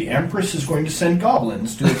said, the Empress is going to send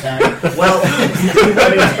goblins to attack. Well,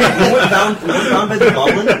 he was bound by the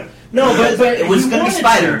goblin. No, but it was going to be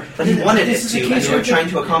Spider, to. but he wanted it This is a to, case and they were where trying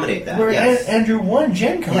to accommodate that. Where Yes. Andrew won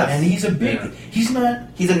Gen Con, Yes. and he's a big. Yeah. He's not.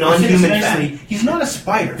 He's a non-human nicely, fan. He's not a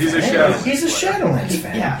Spider. He's a fan. Shadowlands He's a fan. Shadowlands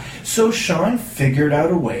fan. Yeah. So Sean figured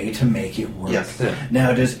out a way to make it work. Yes. Yeah.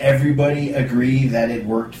 Now, does everybody agree that it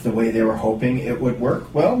worked the way they were hoping it would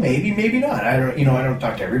work? Well, maybe, maybe not. I don't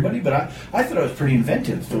talk to everybody, but I thought it was pretty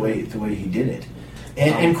inventive the way he did it,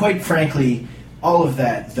 and quite frankly, all of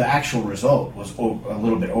that, the actual result was a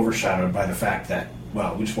little bit overshadowed by the fact that,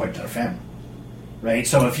 well, we just wiped out a family, right?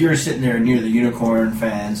 So if you're sitting there near the Unicorn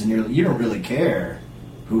fans and you don't really care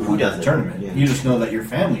who won does the it. tournament, Yeah. you just know that your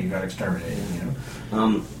family got exterminated.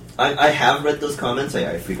 I have read those comments.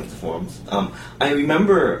 I frequent the forums. I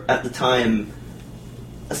remember at the time,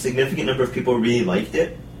 a significant number of people really liked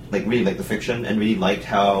it, like really liked the fiction, and really liked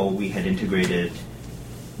how we had integrated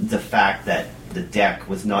the fact that the deck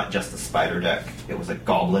was not just a Spider deck; it was a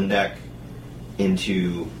Goblin deck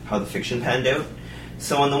into how the fiction panned out.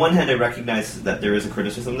 So on the one hand, I recognize that there is a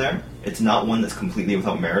criticism there. It's not one that's completely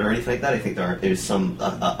without merit or anything like that. I think there's some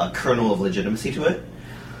a kernel of legitimacy to it.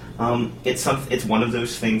 It's one of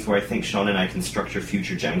those things where I think Sean and I can structure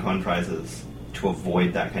future Gen Con prizes to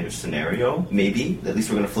avoid that kind of scenario. Maybe. At least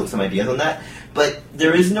we're going to float some ideas on that. But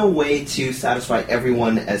there is no way to satisfy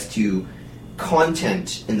everyone as to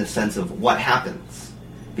content in the sense of what happens.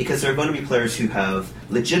 Because there are going to be players who have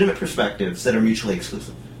legitimate perspectives that are mutually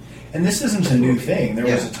exclusive. And this isn't a new thing. There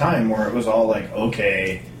was Yeah. a time where it was all like,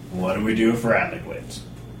 okay, what do we do if Ratlick wins?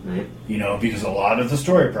 Right? Because a lot of the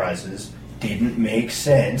story prizes didn't make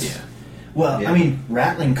sense. Yeah. Well, Yeah. I mean,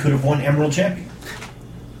 Ratling could have won Emerald Champion.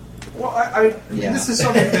 Well, I Yeah. this is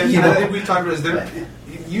something that You know. I think we've talked about. Is there,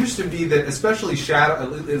 it used to be that, especially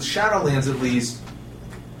Shadowlands, at least,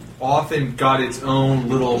 often got its own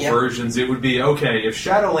little Yep. versions. It would be, okay, if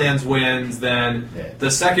Shadowlands wins, then Yeah.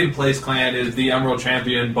 the second place clan is the Emerald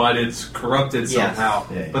Champion, but it's corrupted Yes. somehow.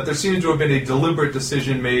 Yeah. But there seems to have been a deliberate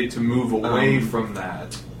decision made to move away from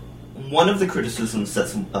that. One of the criticisms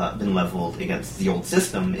that's been leveled against the old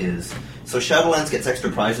system is, so Shadowlands gets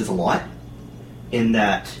extra prizes a lot, in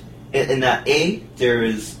that A, there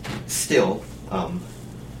is still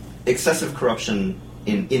excessive corruption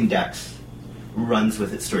in index runs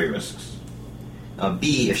with its story risks.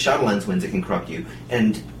 B, if Shadowlands wins, it can corrupt you.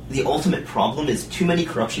 And the ultimate problem is too many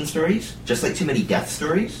corruption stories, just like too many death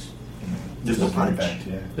stories. There's no punch.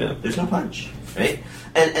 Yeah. There's no punch, right?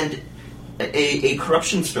 And a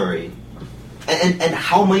corruption story, and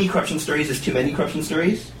how many corruption stories is too many corruption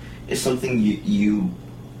stories is something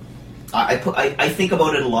I think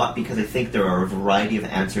about it a lot, because I think there are a variety of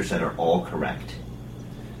answers that are all correct,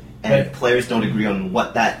 and But- players don't agree on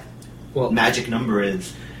what that Well, magic number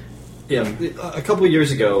is. yeah, a couple of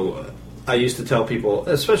years ago, I used to tell people,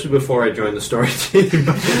 especially before I joined the story team,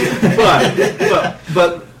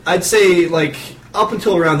 but I'd say, like, up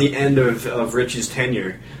until around the end of Rich's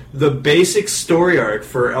tenure, the basic story arc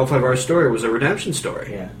for L5R story was a redemption story.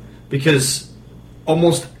 Yeah. Because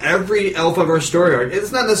almost every L5R story arc,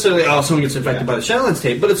 it's not necessarily, someone gets infected by the Shadowlands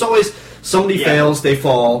tape, but it's always somebody fails, they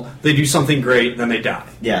fall, they do something great, then they die.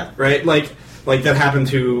 Yeah. Right? Like that happened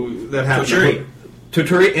to Toturi.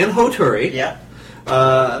 Toturi and Hoturi. Yeah.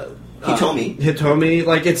 Hitomi,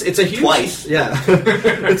 like it's a huge Twice. Yeah,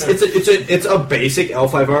 it's a basic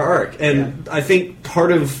L5R arc, and I think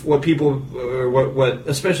part of what people, or what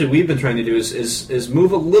especially we've been trying to do is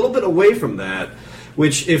move a little bit away from that.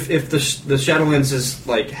 Which if the Shadowlands is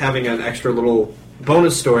like having an extra little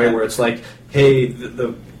bonus story where it's like, hey,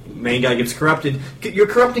 the main guy gets corrupted, you're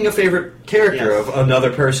corrupting a favorite character Yes. of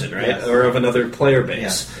another person, right, Yes. or of another player base.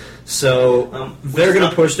 Yes. So they're Which is going to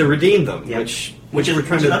not- push to redeem them, Yeah. which is we're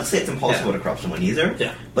trying not to say it's impossible yeah. to corrupt someone either.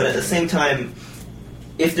 Yeah. But at the same time,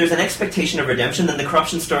 if there's an expectation of redemption, then the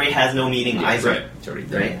corruption story has no meaning either. right. It's already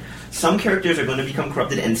there. Right? some characters are going to become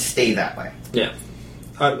corrupted and stay that way. Yeah.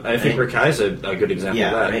 I think Right. Rikai's a good example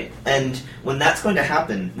of that. Right. And when that's going to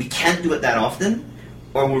happen, we can't do it that often,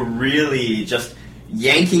 or we're really just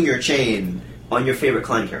yanking your chain on your favorite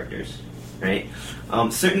clan characters, right?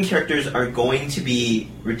 Certain characters are going to be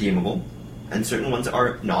redeemable, and certain ones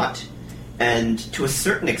are not. And to a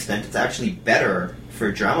certain extent, it's actually better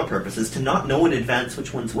for drama purposes to not know in advance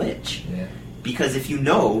which one's which. Yeah. Because if you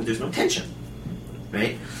know, there's no tension,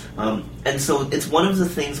 right? And so it's one of the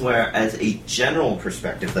things where, as a general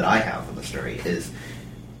perspective that I have on the story, is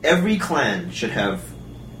every clan should have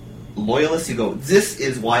loyalists who go, this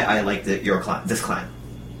is why I like this clan.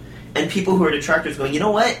 And people who are detractors going, you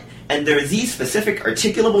know what? And there are these specific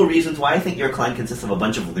articulable reasons why I think your clan consists of a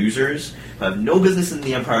bunch of losers who have no business in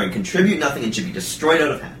the Empire and contribute nothing and should be destroyed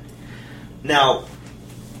out of hand. Now,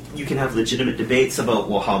 you can have legitimate debates about,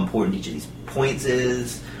 well, how important each of these points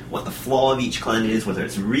is, what the flaw of each clan is, whether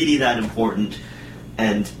it's really that important.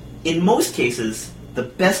 And in most cases, the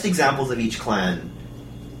best examples of each clan,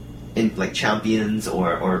 in like champions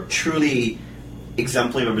or truly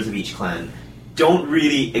exemplary members of each clan, don't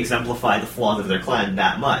really exemplify the flaws of their clan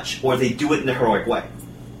that much, or they do it in a heroic way.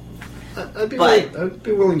 I'd be But-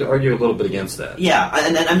 willing to argue a little bit against that. Yeah,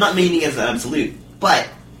 and I'm not meaning it as an absolute, but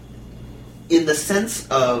in the sense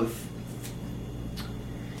of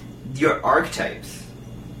your archetypes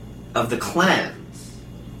of the clans,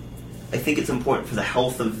 I think it's important for the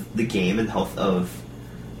health of the game and health of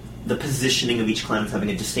the positioning of each clan as having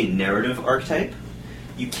a distinct narrative archetype.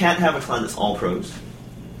 You can't have a clan that's all pros.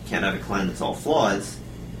 You can't have a clan that's all flaws.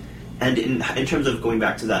 And in terms of going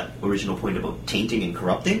back to that original point about tainting and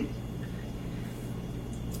corrupting,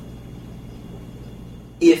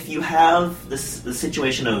 if you have the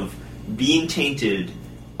situation of being tainted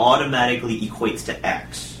automatically equates to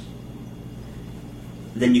X,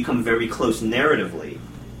 then you come very close narratively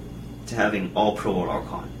to having all pro or all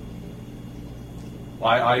con.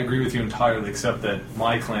 I agree with you entirely, except that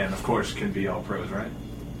my clan, of course, can be all pros, right?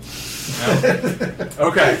 No?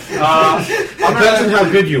 Okay. Depends on how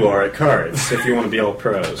good you are at cards, if you want to be all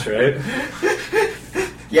pros, right?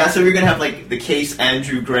 Yeah, so we're gonna have like the Case,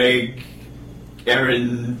 Andrew, Greg,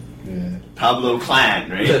 Aaron, Pablo clan,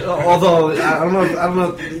 right? Although I don't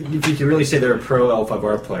know if you can really say they're pro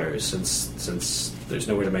L5R players, since there's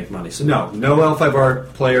no way to make money. So no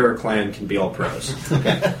L5R player or clan can be all pros.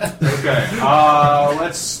 Okay.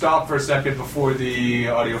 Let's stop for a second before the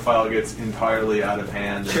audio file gets entirely out of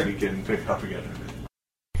hand, and we can pick it up again.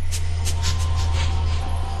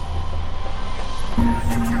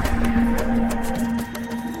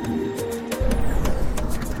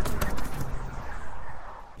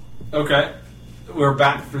 Okay, we're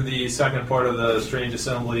back for the second part of the Strange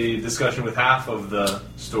Assembly discussion with half of the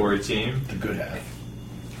story team. The good half.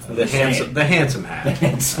 The handsome half.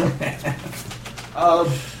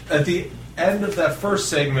 At the end of that first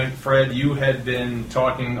segment, Fred, you had been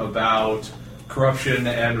talking about corruption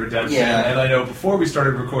and redemption, Yeah. and I know before we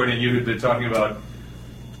started recording, you had been talking about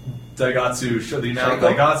Daigatsu, the now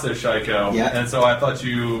Shaiko? Daigatsu Shaiko, Yeah. and so I thought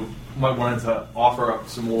you might want to offer up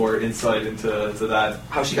some more insight into that.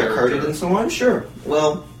 How she got character. carded and so on? Sure.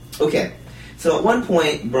 Well, okay. So at one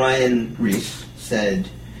point, Brian Reese said,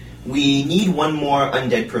 we need one more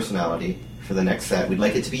undead personality for the next set. We'd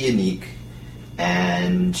like it to be unique.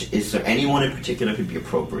 And is there anyone in particular who'd be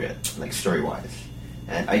appropriate, like story-wise?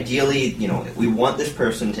 And ideally, we want this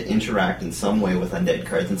person to interact in some way with undead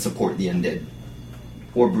cards and support the undead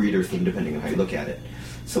or breeder theme, depending on how you look at it.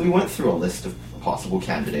 So we went through a list of possible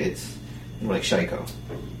candidates. And we're like, Shaiko.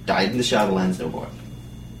 Died in the Shadowlands, no more.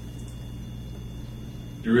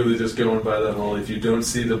 You're really just going by that whole, if you don't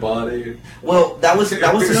see the body... Well, that was the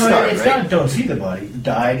No, start, it's right? not. Don't see the body.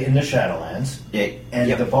 Died in the Shadowlands, Yeah, and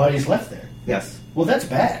yep. the body's left there. Yes. Well, that's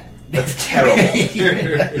bad. That's terrible.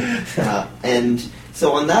 And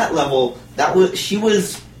so on that level, she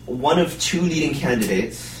was one of two leading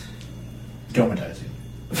candidates. Traumatizing.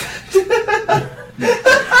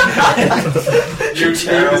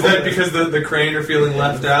 Is that because the Crane are feeling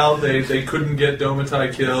left out? They couldn't get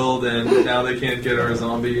Domatai killed, and now they can't get our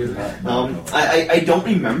zombie either? I don't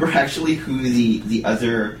remember actually who the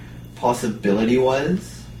other possibility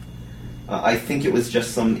was. I think it was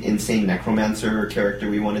just some insane necromancer character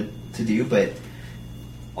we wanted to do, but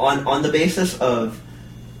on the basis of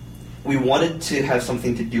we wanted to have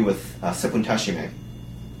something to do with Seppun Tashime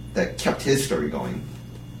that kept his story going.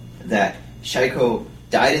 That Shaiko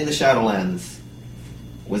died in the Shadowlands,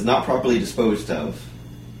 was not properly disposed of,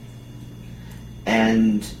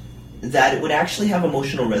 and that it would actually have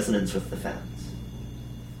emotional resonance with the fans.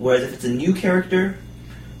 Whereas if it's a new character,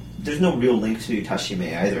 there's no real link to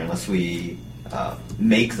Tashime either, unless we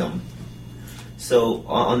make them. So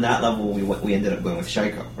on that level, we ended up going with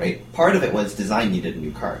Shaiko, right? Part of it was design needed a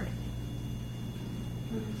new card.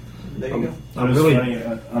 There you go. It was funny,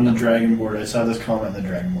 on the Dragon board, I saw this comment on the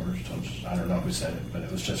Dragon board, which I don't know who said it, but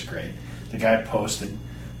it was just great. The guy posted,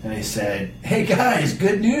 and he said, "Hey guys,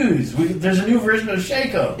 good news! There's a new version of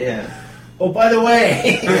Shaiko. Yeah. Oh, by the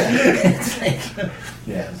way." Yeah. It's like,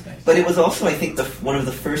 yeah, it's nice. But it was also, I think, one of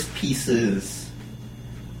the first pieces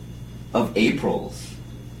of April's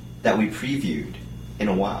that we previewed in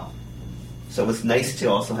a while. So it was nice to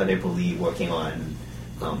also have April Lee working on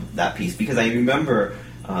that piece, because I remember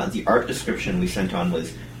the art description we sent on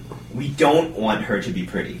was, we don't want her to be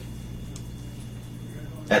pretty.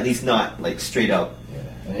 At least not like straight up. Yeah,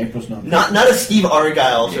 and April's not a Steve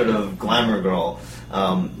Argyle sort of glamour girl,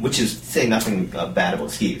 which is saying nothing bad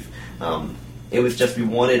about Steve. It was just, we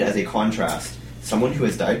wanted as a contrast someone who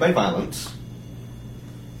has died by violence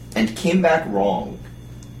and came back wrong.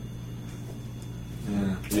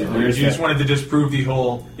 You just wanted to disprove the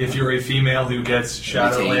whole, if you're a female who gets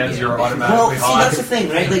Shadowlands, you're automatically Well, see, hot. that's the thing,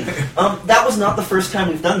 right? Like, that was not the first time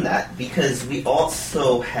we've done that, because we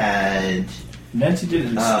also had Nancy did it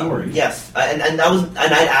in the story. Yes, and that was, and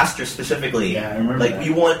I'd asked her specifically. Yeah, I remember. Like,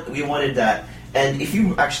 that. we wanted that, and if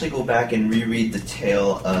you actually go back and reread the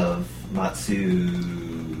tale of Matsu.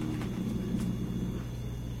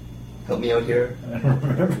 Help me out here. I don't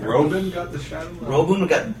remember. Robin got the Shadowlands? Robun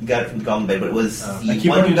got it from the Goblin Blade, but it was I the keep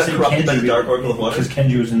one wanting who to got say corrupted by Kenji the Dark Oracle of Water. because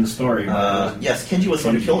Kenji was in the story. Yes, Kenji was the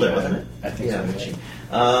one who killed her, wasn't it? I think so. Richie.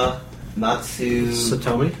 Matsu.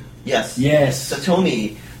 Satomi? Yes. Yes.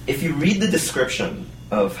 Satomi. If you read the description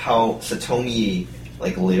of how Satomi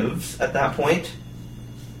lives at that point,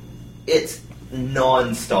 it's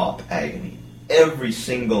non-stop agony. Every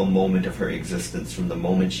single moment of her existence, from the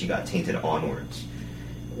moment she got tainted onwards,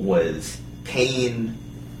 was pain,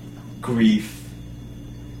 grief,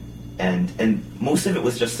 and most of it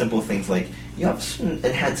was just simple things like, you have an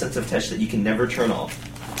enhanced sense of touch that you can never turn off,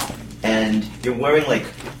 and you're wearing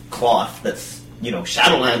cloth that's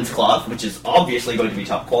Shadowlands cloth, which is obviously going to be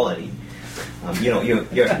top quality.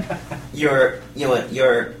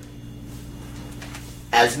 You're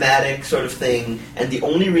asthmatic sort of thing, and the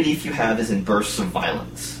only relief you have is in bursts of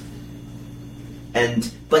violence.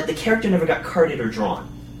 But the character never got carded or drawn.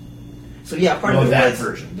 So yeah, part of it that was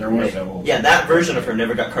version. There was that whole. Yeah, that version of her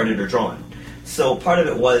never got carded or drawn. So part of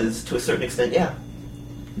it was, to a certain extent,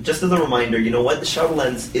 just as a reminder, you know what? The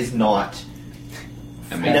Shadowlands is not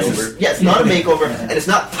A makeover. it's not a makeover, and it's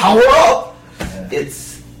not power up. Yeah.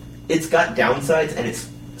 It's got downsides, and it's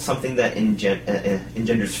something that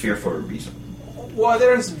engenders fear for a reason. Well,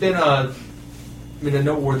 there's been a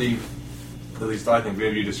noteworthy, at least I think,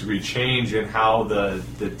 maybe you disagree, change in how the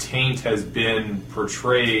taint has been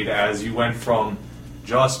portrayed as you went from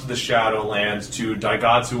just the Shadowlands to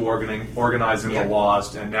Daigatsu organizing the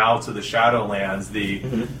Lost, and now to the Shadowlands.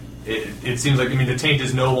 It seems like, the taint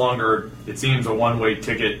is no longer, it seems, a one-way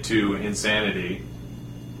ticket to insanity.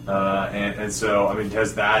 And so,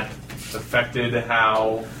 has that affected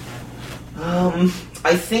how...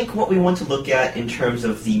 I think what we want to look at in terms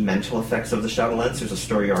of the mental effects of the Shadowlands, there's a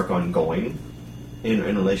story arc ongoing in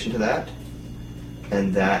relation to that.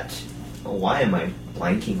 And that... why am I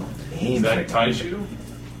blanking on the name? Is that Taishu?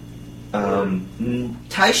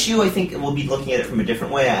 Taishu, I think we'll be looking at it from a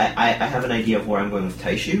different way. I have an idea of where I'm going with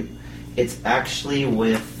Taishu. It's actually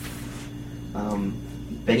with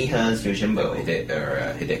Beniha's Yojimbo.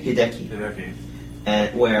 Hideki. Hideki.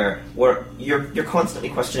 And where you're constantly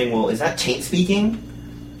questioning, well, is that taint speaking?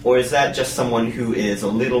 Or is that just someone who is a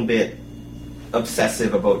little bit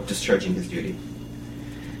obsessive about discharging his duty?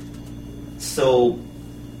 So,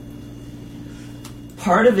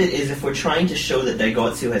 part of it is, if we're trying to show that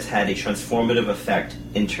Daigatsu has had a transformative effect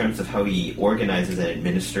in terms of how he organizes and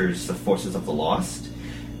administers the forces of the Lost,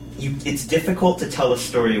 it's difficult to tell a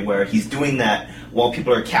story where he's doing that while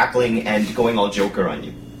people are cackling and going all Joker on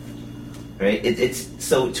you. Right?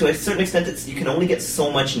 So to a certain extent, you can only get so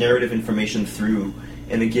much narrative information through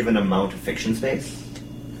in a given amount of fiction space.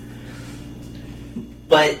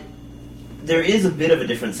 But there is a bit of a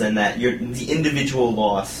difference in that the individual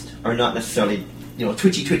Lost are not necessarily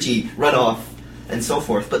twitchy, run off, and so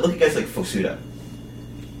forth. But look at guys like Fosuda.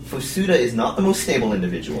 Fosuda is not the most stable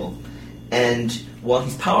individual, and while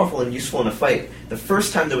he's powerful and useful in a fight, the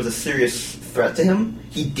first time there was a serious threat to him,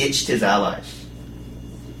 he ditched his allies.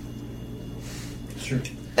 Sure.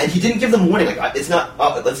 And he didn't give them warning, it's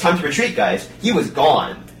time to retreat, guys. He was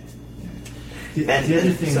gone. The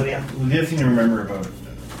other thing to remember about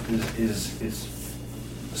is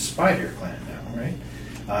Spider Clan now, right?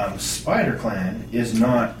 Spider Clan is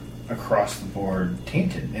not across the board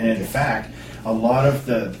tainted. And in fact, a lot of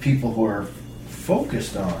the people who are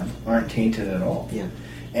focused on aren't tainted at all. Yeah.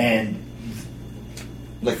 And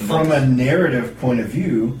Like the from monks. a narrative point of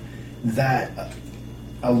view, that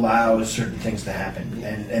allows certain things to happen.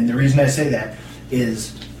 And the reason I say that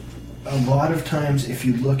is a lot of times if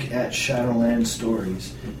you look at Shadowlands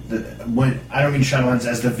stories, I don't mean Shadowlands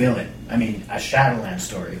as the villain, I mean a Shadowlands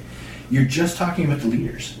story, you're just talking about the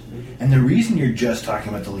leaders. And the reason you're just talking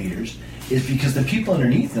about the leaders is because the people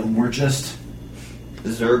underneath them were just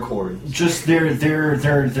Zerg hordes. just they're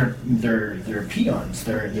peons,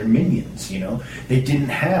 they're minions, you know. They didn't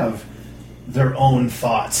have their own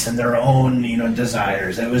thoughts and their own, you know,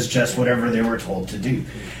 desires. It was just whatever they were told to do.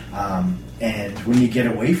 And when you get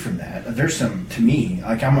away from that, there's some, to me,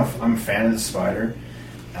 like I'm a fan of the Spider.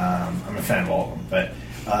 I'm a fan of all of them,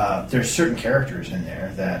 but there's certain characters in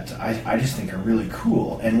there that I just think are really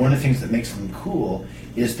cool. And one of the things that makes them cool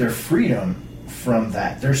is their freedom from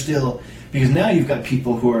that. They're still, because now you've got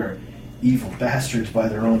people who are evil bastards by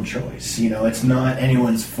their own choice. You know, it's not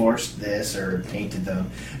anyone's forced this or tainted them.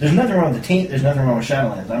 There's nothing wrong with the taint. There's nothing wrong with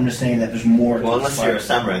Shadowlands. I'm just saying that there's more. Well, to unless Spider. you're a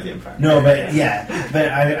samurai of the Empire. No, but yeah, but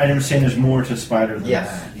I'm saying there's more to Spider than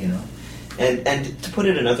Yes. that. You know. And to put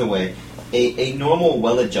it another way, a normal,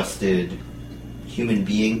 well-adjusted human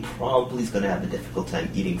being probably is going to have a difficult time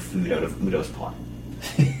eating food out of Udo's pot.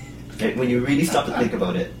 Right? When you really stop to think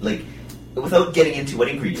about it, like, without getting into what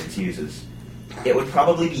ingredients he uses, it would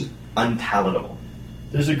probably be unpalatable.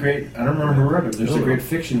 There's a great, I don't remember who wrote it, but there's a great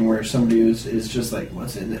fiction where somebody is just like,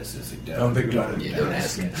 what's in this? It's like, Don't think about it. Yeah, don't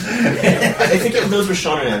ask. Yeah. I think those were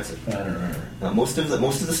Sean and Anson. I don't remember. Most of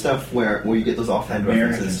the stuff where you get those offhand American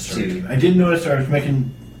references Story to. Team. I did notice I was making,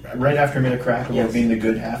 right after I made a crack about Yes. being the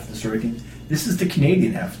good half of the story team, this is the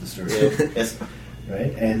Canadian half of the story team, Yes.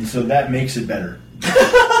 right? And so that makes it better.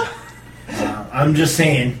 I'm just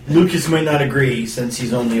saying, Lucas might not agree since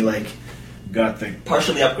he's only like got the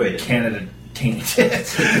Partially upgraded. Canada taint.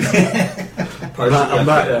 Partially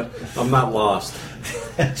upgraded. I'm not lost.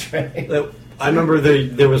 That's right. I remember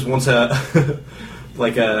there was once a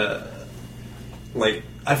like I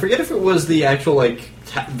forget if it was the actual like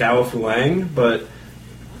Dao Fulang, but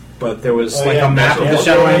there was Oh, like yeah, a map of yeah, the yeah,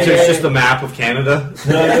 Shadowlands. yeah, It's yeah. just a map of Canada.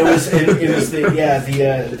 No, it was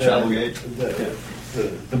the travel guide.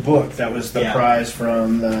 the book that was the Yeah. prize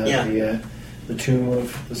from Yeah. the Tomb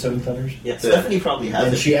of the Seven Thunders. Yeah, Stephanie probably has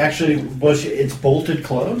And it. she actually it's bolted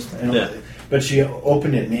closed, and Yeah. but she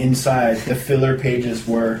opened it, and inside the filler pages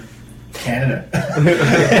were Canada.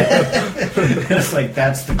 It's like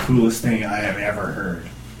that's the coolest thing I have ever heard.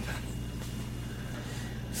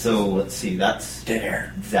 So let's see, that's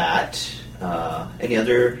There. that. Any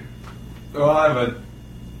other? Well,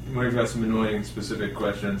 we've got some annoying specific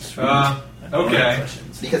questions. Sweet. Okay.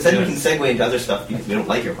 Questions. Because then we can Yes. segue into other stuff because we don't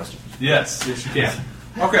like your question. Yes, yes, you can.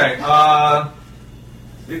 Okay.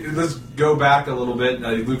 Let's go back a little bit.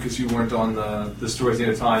 Lucas, you weren't on the story at the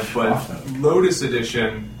end of time, but Lotus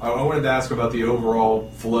Edition, I wanted to ask about the overall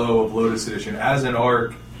flow of Lotus Edition. As an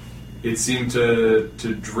arc, it seemed to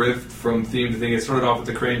drift from theme to thing. It started off with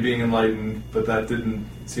the Crane being enlightened, but that didn't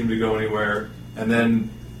seem to go anywhere. And then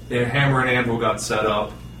Hammer and Anvil got set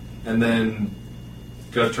up, and then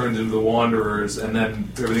got turned into the Wanderers, and then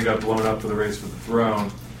everything got blown up for the race for the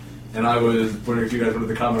throne. And I was wondering if you guys wanted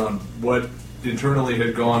to comment on what internally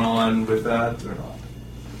had gone on with that or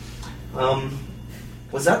not.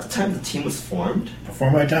 Was that the time the team was formed?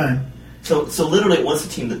 Before my time. So literally it was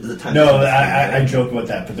the team that the time. No, the team was formed, I right? joke about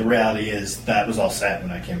that, but the reality is that was all set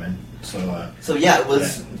when I came in. So So yeah, it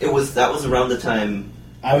was that was around the time.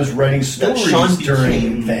 I was writing Sean stories became-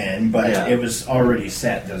 during then, but Yeah. it was already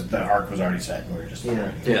set. The arc was already set, and we were just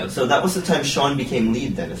Yeah. So that was the time Sean became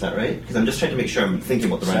lead. Then is that right? Because I'm just trying to make sure I'm thinking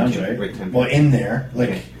about the Sounds right time. Well, in there, like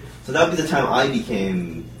Okay. So that would be the time I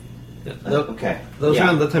became. Okay. That was Yeah.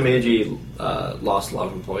 around the time AG lost a lot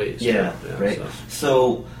of employees. Yeah, right.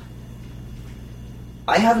 So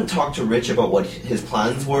I haven't talked to Rich about what his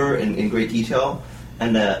plans were in great detail,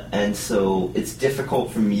 and so it's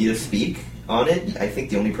difficult for me to speak on it. I think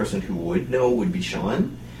the only person who would know would be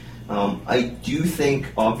Sean. I do think,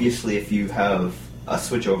 obviously, if you have a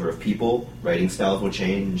switchover of people, writing styles will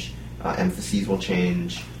change, emphases will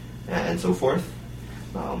change, and so forth.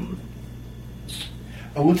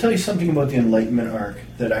 I will tell you something about the Enlightenment arc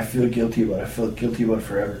that I feel guilty about. I feel guilty about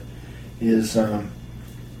forever. Is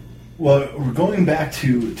well, we're going back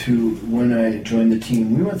to when I joined the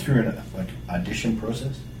team. We went through an audition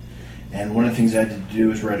process, and one of the things I had to do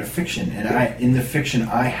was write a fiction. And in the fiction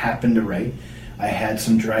I happened to write, I had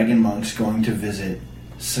some dragon monks going to visit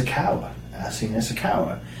Sakawa passing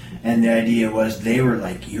Ishikawa. And the idea was they were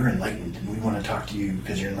like, you're enlightened, and we want to talk to you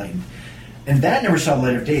because you're enlightened. And that never saw the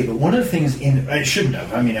light of day, but one of the things it shouldn't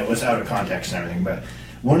have, I mean, it was out of context and everything, but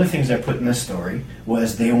one of the things I put in this story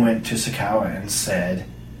was they went to Ishikawa and said,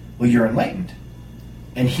 well, you're enlightened.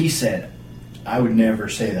 And he said, I would never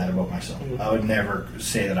say that about myself. I would never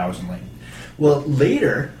say that I was enlightened. Well,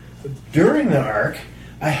 later, during the arc,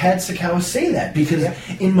 I had Ishikawa say that because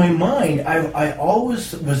in my mind, I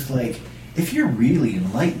always was like, if you're really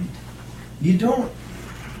enlightened, you don't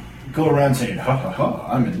go around saying, ha ha ha,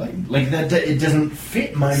 I'm enlightened. Like that it doesn't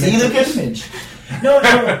fit my mental image. No,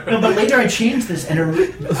 but later I changed this, and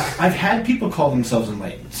I've had people call themselves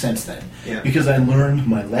enlightened since then because I learned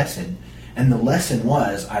my lesson. And the lesson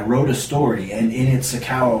was, I wrote a story, and in it,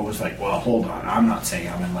 Ishikawa was like, well, hold on, I'm not saying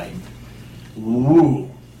I'm enlightened. Ooh,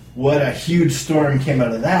 what a huge storm came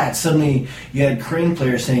out of that. Suddenly, you had Crane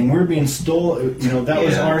players saying, we're being stolen, that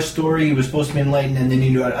was our story, he was supposed to be enlightened, and then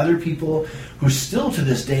you had other people who still to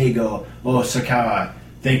this day go, oh, Ishikawa,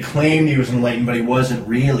 they claimed he was enlightened, but he wasn't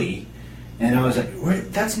really. And I was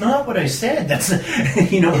like, that's not what I said. That's,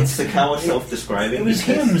 It's Ishikawa self-describing. It was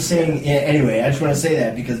him saying, anyway, I just want to say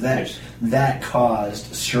that because that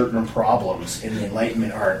caused certain problems in the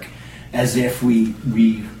Enlightenment arc, as if we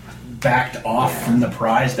backed off from the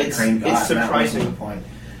prize that Crane got. It's surprising. The point.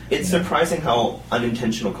 It's surprising how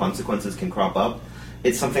unintentional consequences can crop up.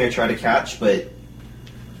 It's something I try to catch, but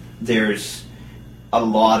there's a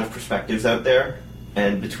lot of perspectives out there,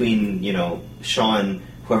 and between Sean,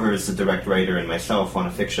 whoever is the direct writer, and myself on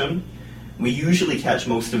a fiction, we usually catch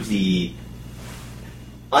most of the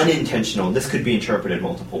unintentional, this could be interpreted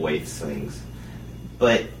multiple ways things.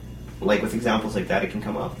 But, like with examples like that, it can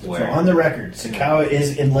come up. Where, so on the record, Ishikawa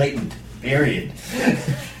is enlightened. Period.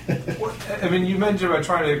 I mean, you mentioned about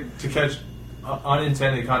trying to catch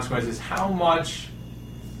unintended consequences. How much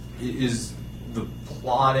is the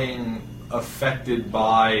plotting affected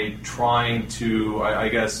by trying to, I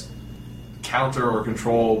guess, counter or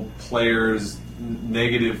control players'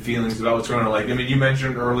 negative feelings about what's going on? Like, I mean, you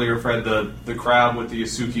mentioned earlier, Fred, the crab with the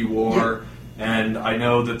Yasuki War, and I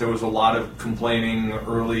know that there was a lot of complaining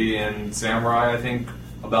early in Samurai, I think,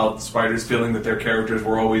 about spiders feeling that their characters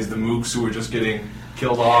were always the mooks who were just getting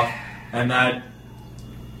killed off, and that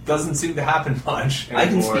doesn't seem to happen much anymore. I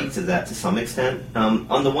can speak to that to some extent.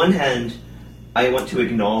 On the one hand, I want to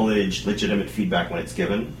acknowledge legitimate feedback when it's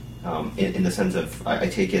given, in the sense of I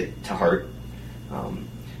take it to heart.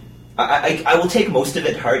 I will take most of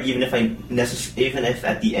it to heart, even if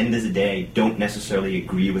at the end of the day don't necessarily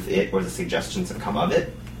agree with it or the suggestions that come of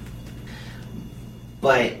it.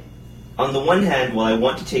 But on the one hand, while I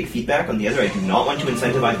want to take feedback, on the other, I do not want to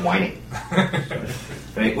incentivize whining.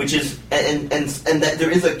 Right? Which is and that there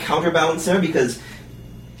is a counterbalance there, because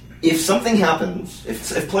if something happens,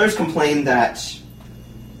 if players complain that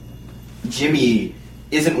Jimmy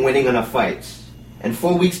isn't winning enough fights, and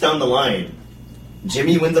 4 weeks down the line,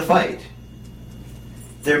 Jimmy wins a fight,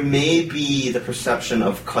 there may be the perception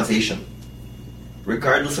of causation,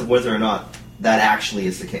 regardless of whether or not that actually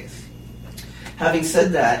is the case. Having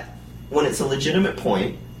said that, when it's a legitimate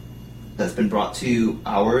point that's been brought to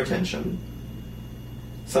our attention,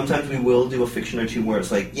 sometimes we will do a fiction or two where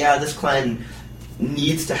it's like, yeah, this clan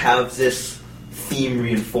needs to have this theme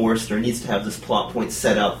reinforced, or needs to have this plot point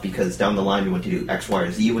set up because down the line we want to do X, Y,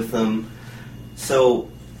 or Z with them. So,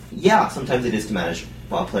 yeah, sometimes it is to manage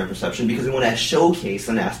player perception because we want to showcase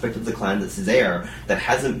an aspect of the clan that's there that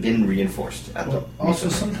hasn't been reinforced. Also,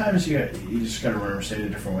 sometimes you just got to remember, say it a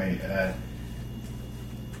different way.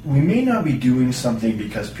 We may not be doing something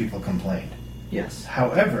because people complained. Yes.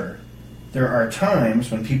 However, there are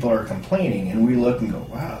times when people are complaining and we look and go,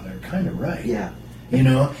 wow, they're kind of right. Yeah. And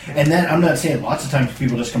then I'm not saying lots of times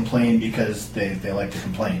people just complain because they like to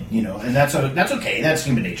complain, and that's okay, that's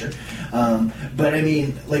human nature. But I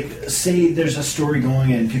mean, like, say there's a story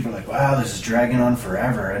going and people are like, wow, this is dragging on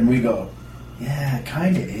forever, and we go, yeah, it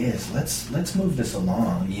kind of is. Let's move this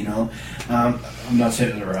along, I'm not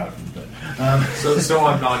saying that we're out, but so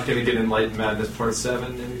I'm not going to get Enlightened Madness Part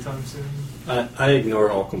 7 anytime soon. I ignore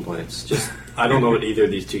all complaints. Just I don't know what either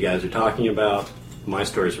of these two guys are talking about. My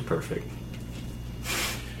stories are perfect.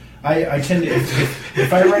 I tend to,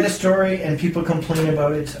 if I write a story and people complain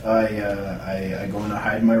about it, I go and I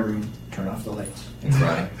hide in my room, turn off the lights, and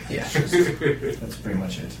cry. Yeah, that's pretty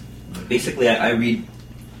much it. Basically, I read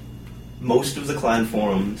most of the clan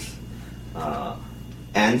forums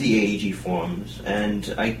and the AEG forums,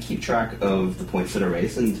 and I keep track of the points that are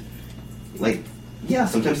raised. And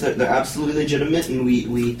sometimes they're absolutely legitimate, and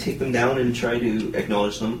we take them down and try to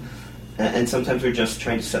acknowledge them. And sometimes we're just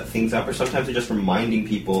trying to set things up, or sometimes we're just reminding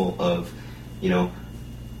people of,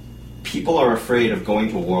 people are afraid of going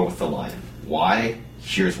to war with the Lion. Why?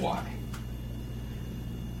 Here's why.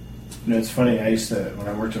 You know, it's funny. I used to, when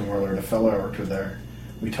I worked in Warlord, a fellow I worked with there,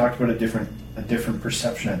 we talked about a different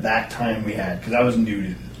perception at that time we had, because I was new to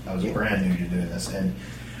this. I was brand new to doing this, and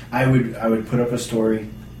I would put up a story,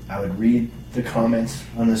 I would read the comments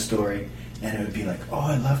on the story, and it would be like, oh,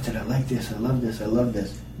 I loved it, I like this, I love this, I love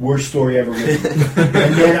this. Worst story ever written.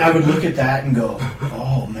 And then I would look at that and go,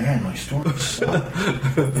 oh man, my story sucked.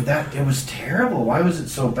 It was terrible. Why was it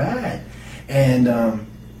so bad? And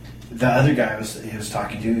the other guy he was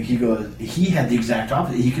talking to, he had the exact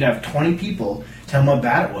opposite. He could have 20 people tell him how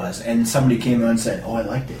bad it was, and somebody came on and said, oh, I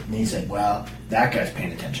liked it. And he said, well, that guy's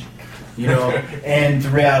paying attention. You know, and the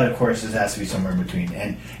reality, of course, is it has to be somewhere in between.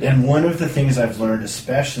 And one of the things I've learned,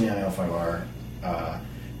 especially on L5R,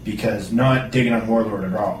 because not digging on Warlord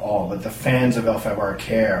at all, but the fans of L5R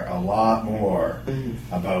care a lot more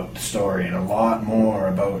about the story and a lot more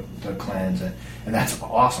about the clans, and that's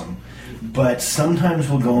awesome. But sometimes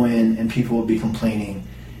we'll go in and people will be complaining,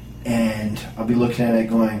 and I'll be looking at it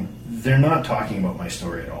going, they're not talking about my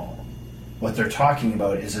story at all. What they're talking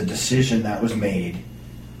about is a decision that was made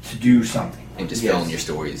to do something. And just fill in your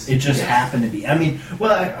stories. It just happened to be. I mean,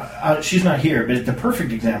 well, she's not here, but the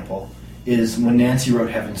perfect example is when Nancy wrote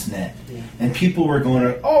Heaven's Net. Yeah. And people were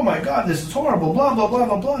going, oh my God, this is horrible, blah, blah, blah,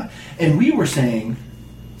 blah, blah. And we were saying,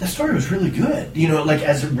 the story was really good, you know, like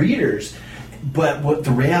as readers. But what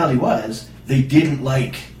the reality was, they didn't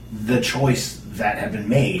like the choice that had been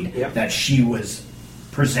made, that she was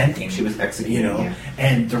presenting. She was executing. You know,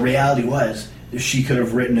 and the reality was, she could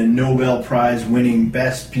have written a Nobel Prize winning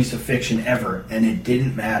best piece of fiction ever, and it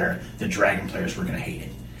didn't matter. The Dragon players were going to hate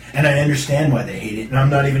it. And I understand why they hate it, and I'm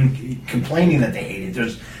not even complaining that they hate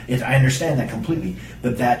it. I understand that completely,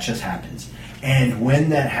 but that just happens. And when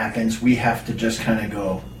that happens, we have to just kind of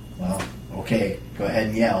go, well, okay, go ahead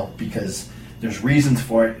and yell, because there's reasons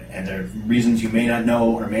for it, and there are reasons you may not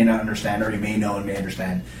know or may not understand, or you may know and may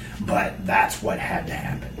understand, but that's what had to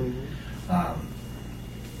happen.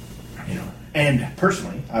 You know. And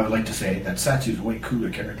personally, I would like to say that Satsu's a way cooler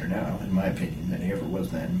character now, in my opinion, than he ever was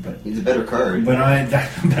then. But he's a better card. But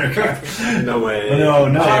better card. No way. No.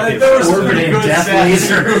 Orbiting Death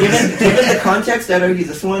Laser. Given the context, I'd argue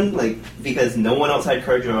this one, like, because no one else had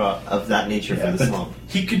card draw of that nature for this long.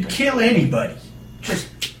 He could kill anybody. Just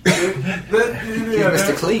He's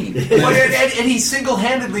Mr. Clean. And he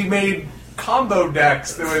single-handedly made combo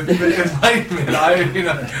decks that would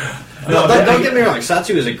Enlightenment. Don't get me wrong,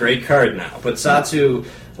 Satsu is a great card now, but Satsu,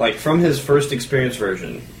 like, from his first experience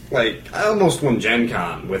version, like, I almost won Gen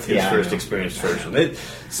Con with his first experience version.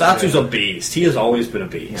 Satsu's a beast. He has always been a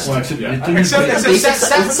beast. Well, Satsu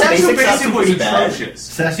basically was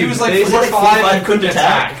atrocious. He was like 4/5 couldn't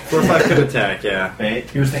attack. 4/5 could attack, yeah. Right?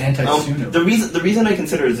 He was the anti-Suno. The reason I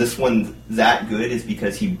consider this one that good is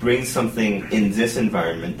because he brings something in this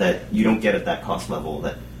environment that you don't get at that cost level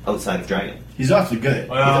that outside of Dragon. He's awfully good.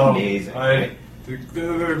 Well, he's amazing. Right?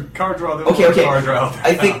 The card draw. Okay. Card draw.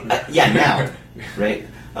 I think now, right?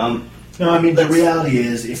 No, I mean, the reality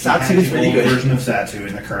is, if Satsu you had is the really old good. version of Satsu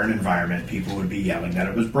in the current environment, people would be yelling that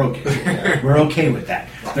it was broken. We're okay with that.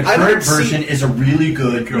 The I don't current see- version is a really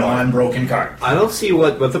good, non-broken card. I don't see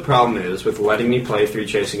what the problem is with letting me play 3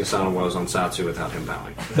 Chasing Asana Woes on Satsu without him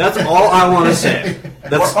bowing. That's all I want to say.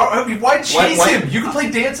 That's Why chase Why- him? You can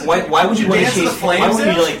play dance. Why would you want to dance chase? the flames?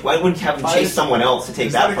 Why wouldn't you have him chase someone else to take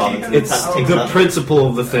Is that that a province? key? And it's take the another? principle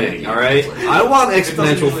of the thing, all right? I want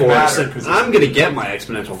exponential really force, matter, and 'cause I'm going to get my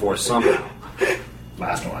exponential force somehow.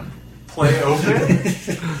 Last one. Play open.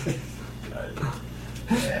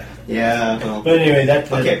 Yeah. Well, But anyway,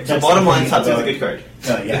 okay. So that's bottom the line, thing Satsu's a about- good card.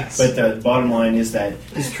 Yeah, Yes. but the bottom line is that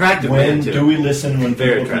He's attractive, when man, too. do we listen when Very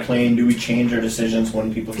people attractive. complain? Do we change our decisions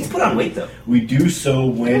when people He's complain? put on weight though. We do so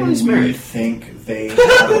when Well, he's we married. think they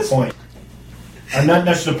have a point. I'm not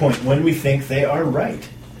just a point. When we think they are right.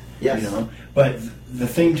 Yes. You know, but the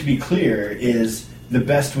thing to be clear is the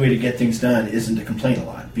best way to get things done isn't to complain a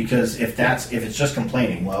lot, because if it's just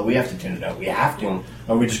complaining, well, we have to tune it out. We have to, Well-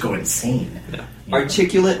 or we just go insane. Yeah. You know?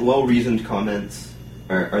 Articulate, well-reasoned comments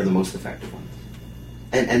are the most effective ones.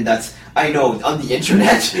 And that's, I know, on the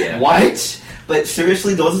internet, Yeah. what? But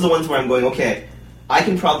seriously, those are the ones where I'm going, okay, I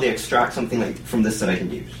can probably extract something like from this that I can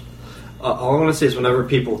use. All I want to say is whenever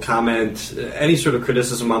people comment any sort of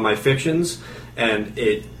criticism on my fictions, and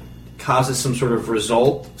it causes some sort of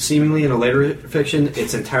result, seemingly in a later fiction,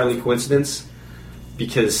 it's entirely coincidence,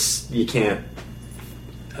 because you can't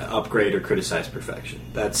upgrade or criticize perfection.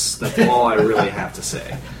 That's all I really have to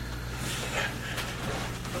say.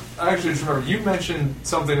 I actually just remember you mentioned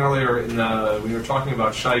something earlier when you were talking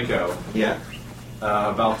about Shaiko. Yeah.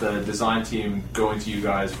 about the design team going to you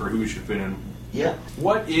guys for who should fit in. Yeah.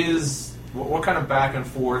 What kind of back and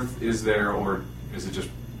forth is there, or is it just,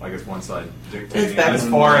 I guess, one side dictating? It's back as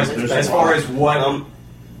and far forth. as far as what,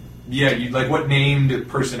 Yeah. what named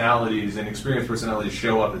personalities and experienced personalities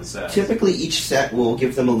show up in sets? Typically, each set will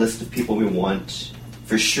give them a list of people we want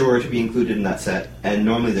for sure to be included in that set, and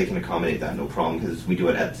normally they can accommodate that no problem because we do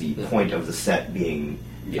it at the point of the set being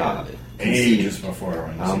Ages conceived.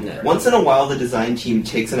 before. Once in a while, the design team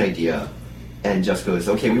takes an idea and just goes,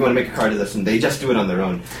 "Okay, we want to make a card of this," and they just do it on their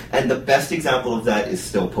own. And the best example of that is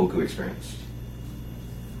still Poku Experience.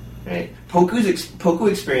 Right? Poku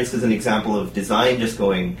Experience is an example of design just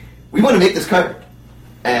going, "We want to make this card,"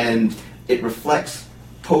 and it reflects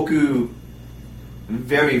Poku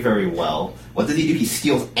very, very well. What does he do? He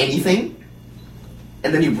steals anything,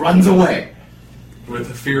 and then he runs away. With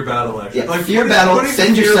the fear battle, actually. Yeah, fear battle, putting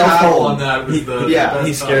send the fear yourself battle home. on that was the Yeah, best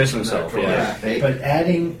he scares time in that himself, program. yeah. Right? But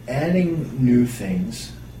adding new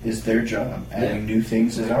things is their job. Adding new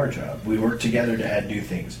things is our job. We work together to add new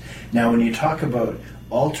things. Now, when you talk about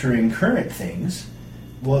altering current things,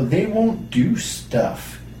 well, they won't do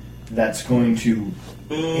stuff that's going to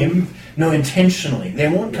intentionally. They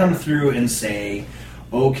won't come through and say,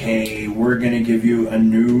 "Okay, we're going to give you a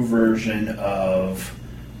new version of,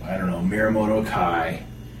 I don't know, Miramoto Kai,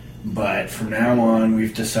 but from now on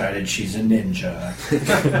we've decided she's a ninja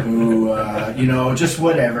who, just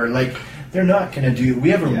whatever." Like, they're not going to do. We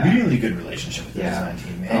have a really good relationship with the design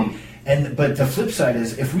team, but the flip side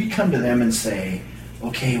is if we come to them and say,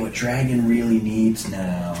 "Okay, what Dragon really needs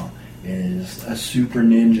now is a super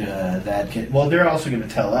ninja that can," well, they're also going to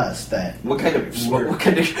tell us that. What kind of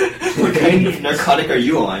narcotic are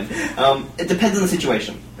you on? It depends on the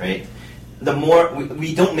situation, right? The more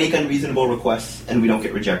we don't make unreasonable requests, and we don't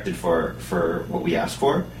get rejected for what we ask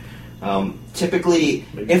for. Typically,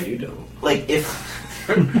 Maybe if you don't.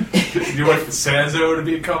 Do you want Sanzo to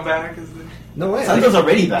be a comeback? No way. Santo's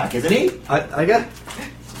already back, isn't he? I got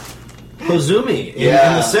Hozumi in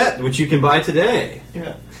Yeah. the set, which you can buy today.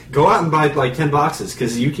 Yeah. Go out and buy like 10 boxes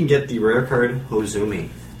because you can get the rare card Hozumi.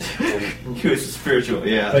 He was spiritual,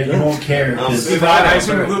 yeah. But you won't care. 'cause- So I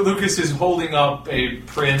assume Lucas is holding up a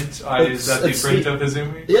print. Is that the It's print the- of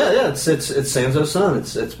Izumi? Yeah, it's Sanzo's son.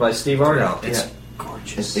 It's by Steve Argyle. It's Yeah.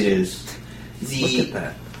 gorgeous. It is. Look at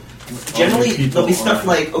that. Generally, People there'll be stuff are-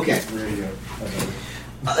 like, okay, Radio.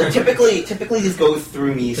 typically these go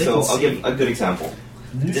through me, They so can I'll see. give a good example.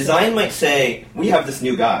 Design might say, "We have this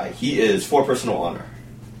new guy. He is 4 personal honor."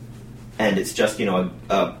 And it's just,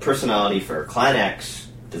 a personality for Clan X,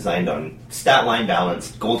 designed on stat line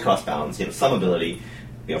balance, gold cost balance, some ability,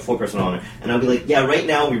 4 personal honor. And I'll be like, "Yeah, right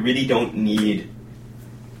now we really don't need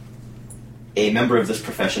a member of this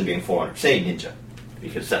profession being 4 honor. Say ninja,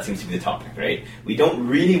 because that seems to be the topic, right? We don't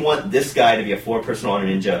really want this guy to be a 4 personal honor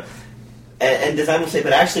ninja." And design will say,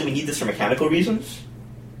 "But actually we need this for mechanical reasons."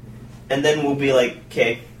 And then we'll be like,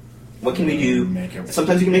 "Okay, what can we do?" Make it-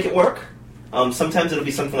 Sometimes you can make it work. Sometimes it'll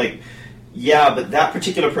be something like, "Yeah, but that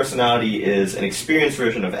particular personality is an experienced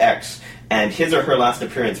version of X, and his or her last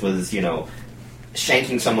appearance was,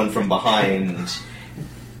 shanking someone from behind,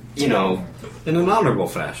 In an honorable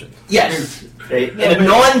fashion. yes, right? In a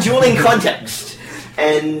non-dueling context."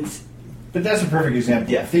 And But that's a perfect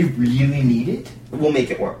example. Yeah. If they really need it, we'll make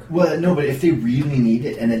it work. well, no, but if they really need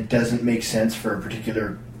it and it doesn't make sense for a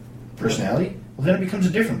particular personality, well, then it becomes a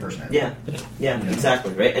different personality. Yeah,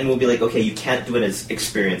 exactly, right? And we'll be like, "Okay, you can't do it as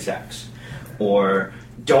experienced X. Or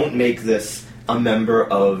don't make this a member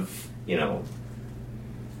of,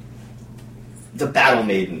 the Battle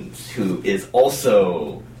Maidens, who is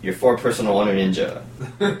also your 4 personal honor ninja."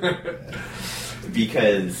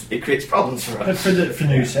 Because it creates problems for But us. for the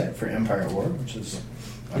new set for Empire at War, which is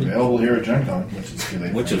available here at Gen Con, which is too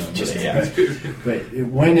late. Which for is anyone, just, but- yeah. But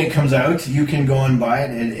when it comes out, you can go and buy it.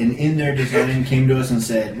 And in their design, came to us and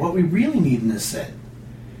said, "What we really need in this set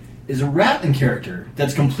is a Ratling character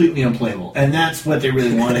that's completely unplayable," and that's what they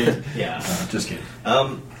really wanted. Yeah. Just kidding.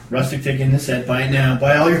 Um, Rustic taking the set. Buy it now.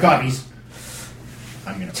 Buy all your copies.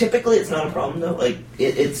 I'm gonna. typically, it's not a problem though. Like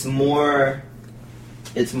it's more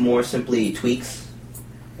simply tweaks,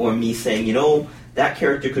 or me saying, that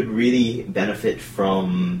character could really benefit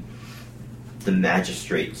from the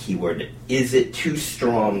magistrate keyword. Is it too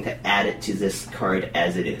strong to add it to this card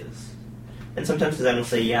as it is? And sometimes design will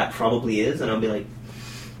say, "Yeah, it probably is," and I'll be like,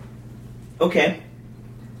 "Okay."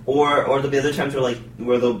 Or there'll be other times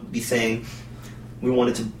where they'll be saying, we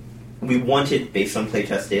wanted based on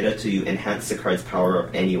playtest data to enhance the card's power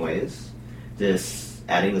anyways. This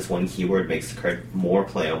adding this one keyword makes the card more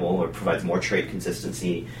playable or provides more trait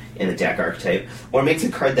consistency in the deck archetype, or makes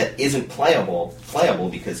a card that isn't playable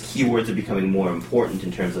because keywords are becoming more important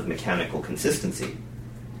in terms of mechanical consistency.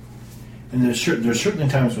 And there's certainly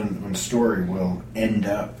times when story will end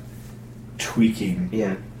up tweaking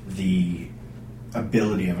the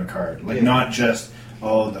ability of a card. Like, not just,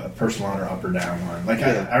 the personal honor up or down one. Like,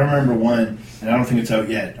 I remember one, and I don't think it's out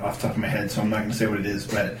yet off the top of my head, so I'm not going to say what it is,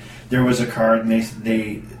 but there was a card, and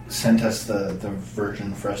they sent us the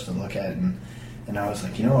version for us to look at, and I was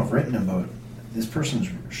like, I've written about this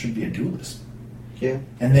person should be a duelist. Yeah.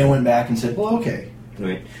 And they went back and said, well, okay.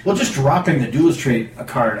 Right. Well, just dropping the duelist trait a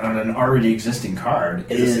card on an already existing card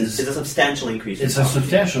is a substantial increase. It's a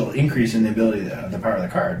substantial increase in the ability, the power of the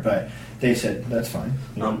card. But they said that's fine.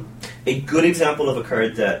 A good example of a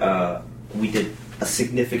card that we did a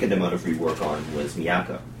significant amount of rework on was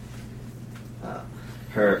Miyako.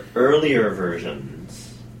 Her earlier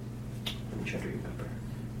versions. Let me try to remember.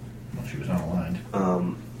 Well, she was unaligned.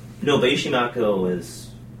 No, Bayushi Mako is.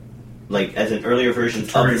 Like, as in earlier versions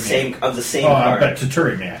of Taturi the same card. But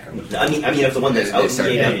Taturi Miyako. I mean of the one that's out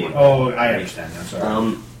in GAW. Oh, I understand now.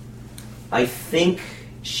 Sorry. I think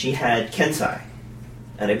she had Kensai,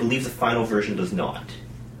 and I believe the final version does not.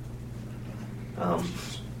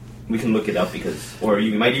 We can look it up or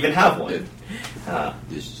you might even have one.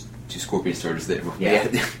 There's 2 Scorpion starters there. Yeah.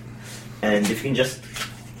 And if you can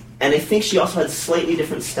and I think she also had slightly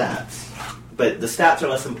different stats, but the stats are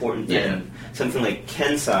less important than something like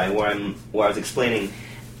Kensai, where I was explaining,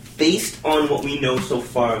 based on what we know so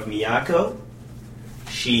far of Miyako,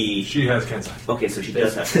 she has Kensai. Okay, so she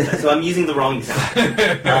does have Kensai. So I'm using the wrong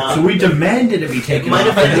example. So we demanded it be taken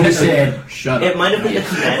off, and they said, shut up. It might have been the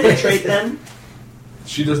commander trait then.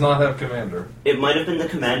 She does not have commander. It might have been the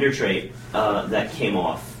commander trait that came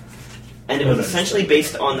off. And it was essentially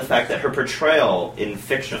based on the fact that her portrayal in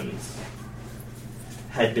fictions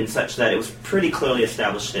had been such that it was pretty clearly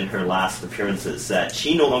established in her last appearances that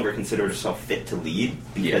she no longer considered herself fit to lead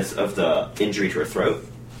because of the injury to her throat,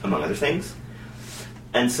 among other things.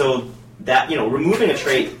 And so that, removing a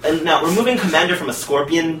trait, and now removing commander from a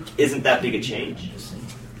Scorpion isn't that big a change.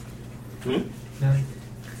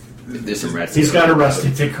 There's some rats. He's got a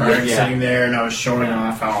rusty tick card sitting there, and I was showing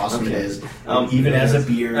off how awesome it is, even as a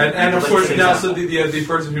beard. And of course, now so the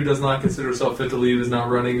person who does not consider herself fit to lead is not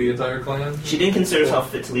running the entire clan. She didn't consider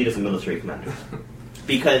herself fit to lead as a military commander.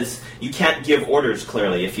 Because you can't give orders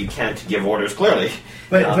clearly if you can't give orders clearly.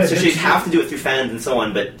 But so she'd have to do it through fans and so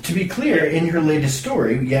on. But to be clear, in her latest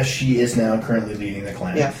story, yes, she is now currently leading the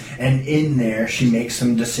clan. Yeah. And in there, she makes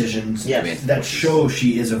some decisions that show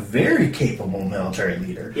she is a very capable military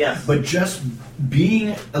leader. Yes. But just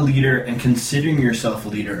being a leader and considering yourself a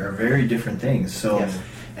leader are very different things. So,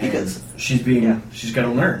 because she's got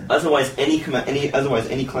to learn. Otherwise, any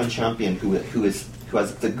clan champion who has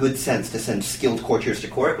the good sense to send skilled courtiers to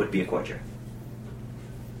court would be a courtier.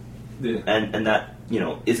 Yeah. And that,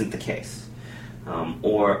 isn't the case.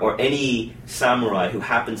 Or any samurai who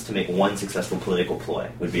happens to make one successful political ploy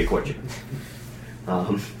would be a courtier.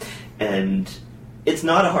 And it's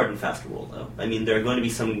not a hard and fast rule, though. I mean, there are going to be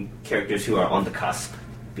some characters who are on the cusp,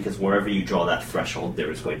 because wherever you draw that threshold, there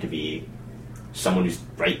is going to be someone who's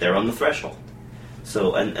right there on the threshold.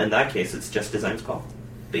 So, in that case, it's just design's call,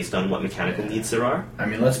 based on what mechanical needs there are. I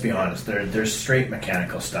mean, let's be honest. There's straight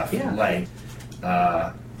mechanical stuff. Yeah. Like,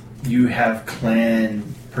 you have clan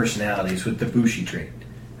personalities with the Bushi trait.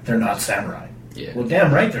 They're not samurai. Yeah. Well,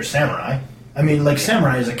 damn right they're samurai. I mean, like,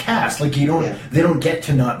 samurai is a caste. Like, they don't get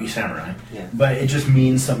to not be samurai. Yeah. But it just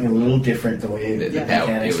means something a little different the way the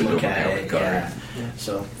mechanics it would look at overpower it. the card. Yeah.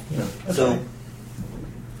 So, that's So, fine.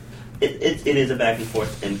 it is a back and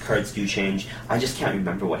forth, and cards do change. I just can't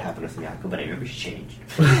remember what happened with Miyako, but I remember she changed.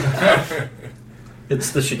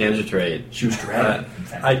 It's the Shigenja trade. She was dragon. in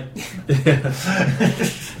fact.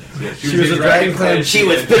 She was a Dragon Clan. She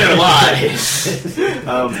was bitter alive.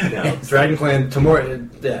 No. Dragon Clan Tamor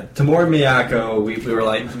Miyako. We were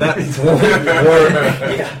like that.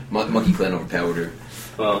 Yeah. Monkey Clan overpowered her.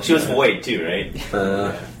 Well, she was void too, right?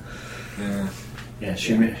 Yeah,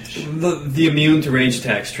 The immune to range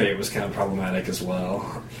attacks trait was kind of problematic as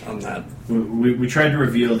well on that. We tried to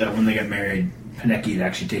reveal that when they got married, Paneki had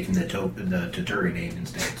actually taken the Taturi name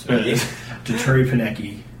instead. So Taturi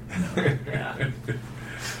Paneki. Yeah.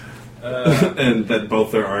 And that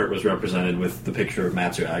both their art was represented with the picture of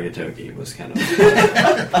Matsu Agatoki was kind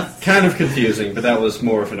of confusing, but that was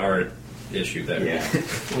more of an art issue there. Yeah.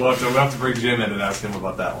 We'll have to bring Jim in and ask him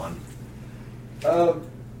about that one.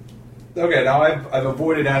 Okay, now I've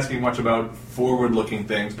avoided asking much about forward-looking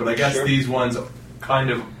things, but I guess these ones kind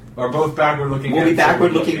of are both backward looking. We'll be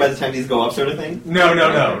backward looking by the time these go up, sort of thing.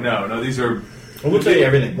 No. These are. Well, we'll tell you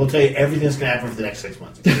everything. We'll tell you everything that's going to happen for the next 6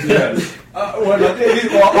 months. Yes. All the things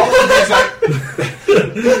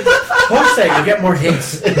Post that, you'll get more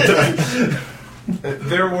hits.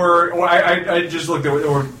 there were. Well, I just looked. There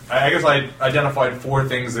were. I guess I identified 4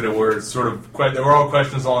 things that were sort of. They were all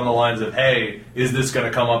questions along the lines of, "Hey, is this going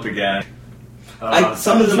to come up again?"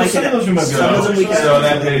 Some of them I can. Some of them we can. So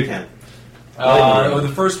that Some made- we can.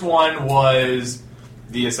 The first one was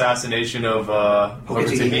the assassination of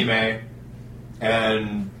Hokotahime,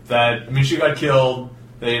 and that, I mean, she got killed.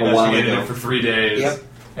 They A while investigated ago. it for 3 days, Yep.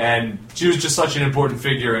 and she was just such an important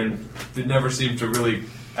figure, and it never seemed to really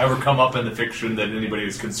ever come up in the fiction that anybody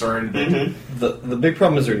is concerned. Mhm. The big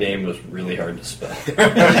problem is her name was really hard to spell.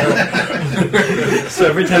 So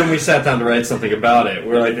every time we sat down to write something about it,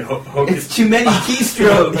 we're like, It's too many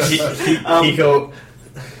keystrokes. Hiko.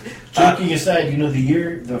 Joking aside,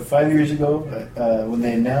 the 5 years ago, when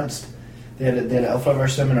they announced, they had an L5R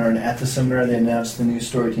seminar, and at the seminar they announced the new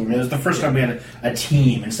story team. And it was the first time we had a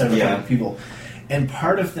team instead of a couple of people. And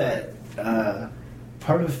part of that,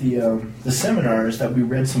 part of the seminar is that we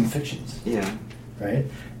read some fictions, Yeah. right?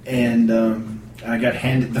 And I got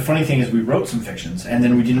handed. The funny thing is, we wrote some fictions, and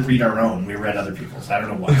then we didn't read our own. We read other people's. I don't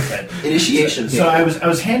know why. But Initiation. So I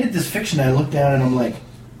was handed this fiction. I looked down and I'm like,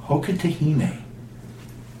 Hokotahime.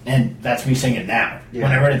 And that's me saying it now. Yeah.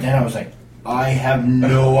 When I read it then, I was like, I have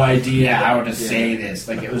no idea how to say this.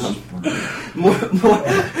 Like, it was just more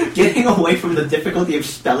getting away from the difficulty of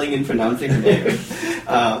spelling and pronouncing the name.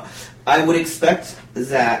 I would expect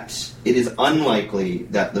that it is unlikely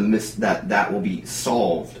that that will be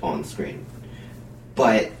solved on screen,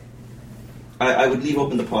 but I would leave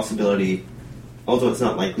open the possibility, although it's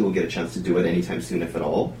not likely we'll get a chance to do it anytime soon, if at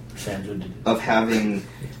all, Sandra did. of having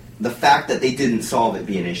the fact that they didn't solve it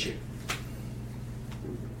be an issue.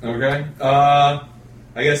 Okay. I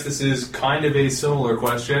guess this is kind of a similar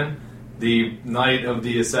question. The night of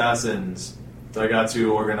the assassins,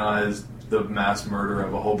 Daigatsu organized the mass murder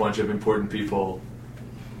of a whole bunch of important people.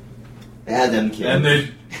 Them kids. And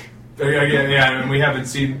and we haven't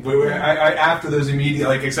seen. After those immediate,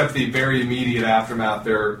 except the very immediate aftermath,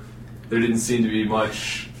 there didn't seem to be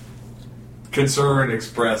much concern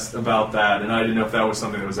expressed about that, and I didn't know if that was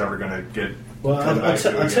something that was ever going to get. Well, come back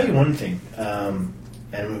to I'll tell again. you one thing.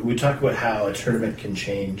 And we talk about how a tournament can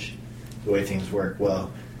change the way things work.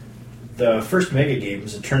 Well, the first Mega Game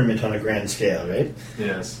is a tournament on a grand scale, right?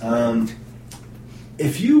 Yes.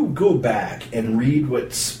 If you go back and read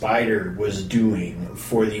what Spider was doing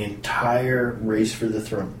for the entire Race for the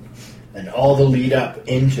Throne and all the lead up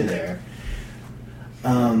into there,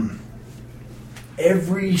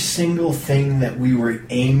 every single thing that we were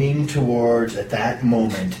aiming towards at that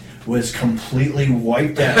moment was completely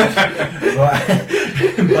wiped out by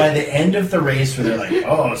the end of the race, where they're like,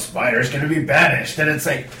 oh, Spider's going to be banished. And it's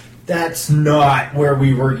like, that's not where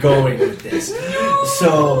we were going with this.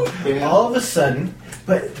 So all of a sudden,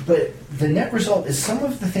 but the net result is some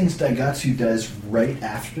of the things Daigatsu does right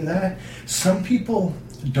after that, some people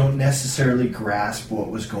don't necessarily grasp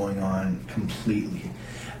what was going on completely.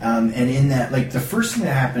 And in that, the first thing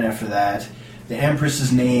that happened after that, the Empress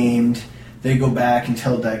is named. They go back and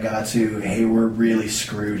tell Daigatsu, hey, we're really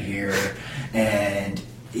screwed here. And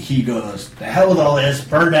he goes, the hell with all this,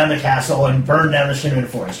 burn down the castle and burn down the Shinran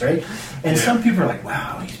Forest, right? And some people are like,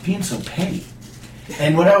 wow, he's being so petty.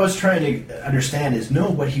 And what I was trying to understand is, no,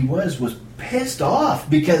 what he was pissed off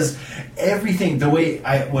because everything, the way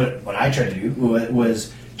what I tried to do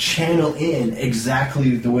was channel in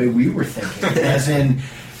exactly the way we were thinking, as in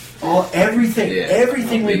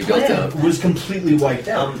everything we planned was completely wiped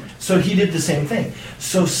out. So he did the same thing.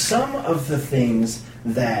 So some of the things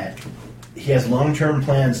that he has long-term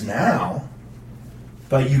plans now,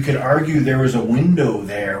 but you could argue there was a window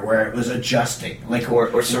there where it was adjusting,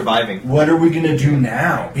 or surviving. What are we going to do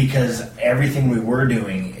now? Because everything we were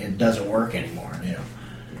doing, it doesn't work anymore.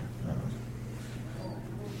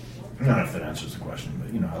 I don't know if that answers the question,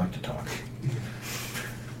 but I like to talk.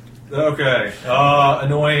 Okay.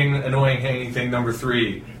 Annoying hanging thing number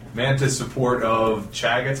 3. Mantis support of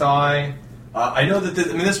Chagatai. I know that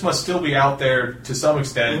this must still be out there to some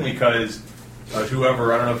extent because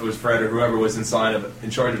whoever, I don't know if it was Fred or whoever was in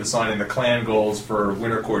charge of assigning the clan goals for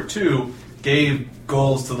Winter Court 2, gave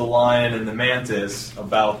goals to the Lion and the Mantis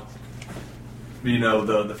about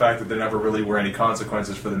the fact that there never really were any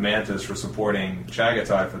consequences for the Mantis for supporting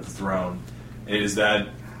Chagatai for the throne. Is that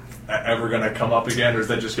ever going to come up again, or is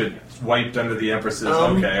that just get wiped under the Empress's?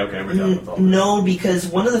 Okay, we're done with all that. No, because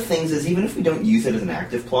one of the things is, even if we don't use it as an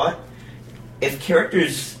active plot, if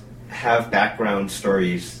characters have background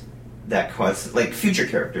stories that cause, like, future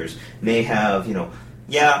characters may have,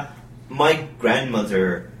 my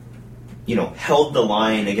grandmother, held the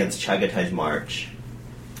line against Chagotay's march.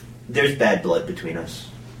 There's bad blood between us.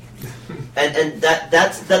 and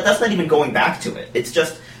that's not even going back to it. It's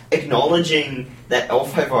just acknowledging that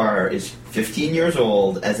L5R is 15 years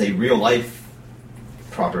old as a real-life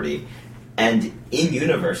property, and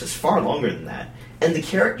in-universe is far longer than that. And the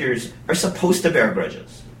characters are supposed to bear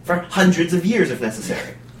grudges for hundreds of years if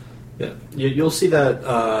necessary. Yeah, you'll see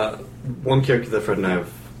that one character that Fred and I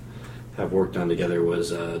have worked on together was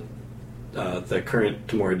the current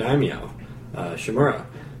Tamori Daimyo, Shimura,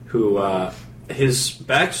 who his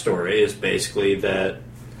backstory is basically that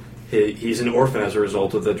he's an orphan as a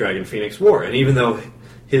result of the Dragon Phoenix War, and even though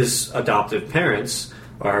his adoptive parents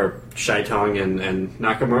are Shaitong and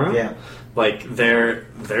Nakamura, Yeah. like they're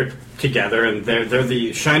together and they're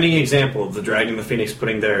the shining example of the Dragon and the Phoenix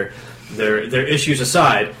putting their issues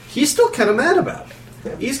aside. He's still kind of mad about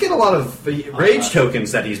it. He's got a lot of rage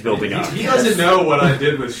tokens that he's building up. He doesn't know what I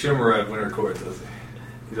did with Shimura at Winter Court, does he?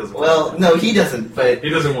 He doesn't. Well, no, he doesn't. But he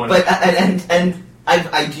doesn't want. But and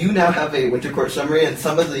I do now have a Winter Court summary, and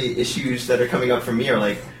some of the issues that are coming up for me are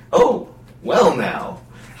like, oh, well, now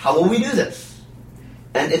how will we do this?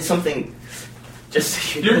 And it's something.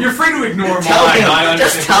 Just You're free to ignore mine. Tell him. I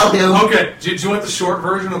Just tell him. Okay. Do you want the short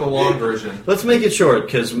version or the long version? Let's make it short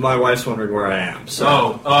because my wife's wondering where I am.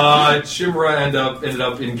 So. Shimura ended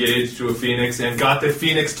up engaged to a Phoenix and got the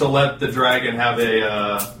Phoenix to let the dragon have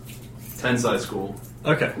a Tensai school.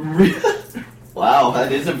 Okay. Wow,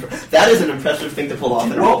 that is an impressive thing to pull off.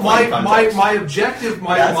 In a Well, role-playing context. my objective,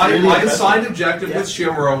 my That's really impressive. assigned objective Yeah. with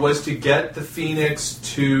Shimura was to get the Phoenix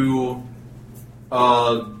to,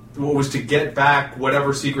 was to get back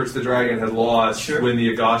whatever secrets the dragon had lost Sure. when the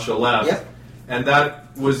Agasha left, Yep. and that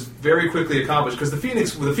was very quickly accomplished because the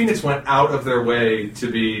Phoenix went out of their way to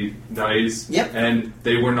be nice, Yep. and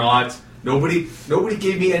they were not. Nobody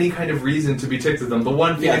gave me any kind of reason to be ticked with them. The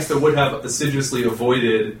one Phoenix Yes. that would have assiduously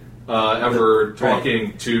avoided ever Right.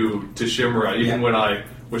 talking to Shimura, even Yeah. when I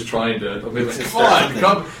was trying to. I mean, like, Just come on, something.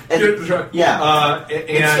 come. And- get the tra-" yeah. And,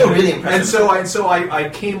 It's still really impressive. And so I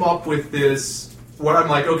came up with this. What I'm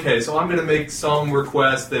like, okay, so I'm going to make some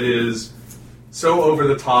request that is so over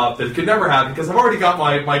the top that it could never happen because I've already got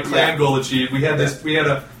my clan Yeah. goal achieved. We had this. We had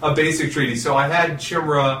a basic treaty. So I had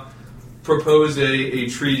Shimura propose a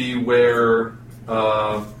treaty where.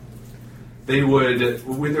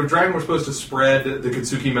 The dragon was supposed to spread the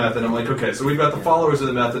Katsuki method. I'm like, okay, so we've got the followers of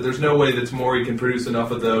the method. There's no way that Tamori can produce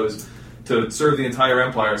enough of those to serve the entire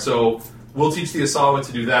empire. So we'll teach the Asawa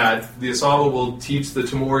to do that. The Asawa will teach the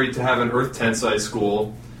Tamori to have an Earth Tensai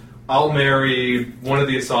school. I'll marry one of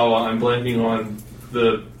the Asawa. I'm blanking on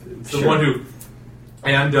the Sure. one who...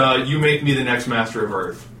 And you make me the next Master of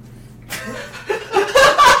Earth.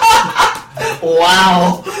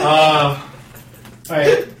 Wow. All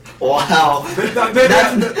right. Wow.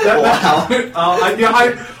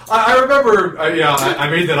 I remember. I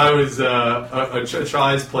made that I was a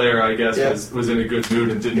Chai's player. I guess Yeah. was in a good mood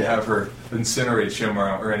and didn't have her incinerate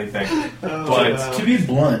Shimura or anything. But To be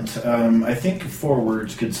blunt, I think 4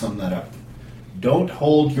 words could sum that up. Don't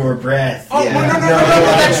hold your breath. oh Yeah. no,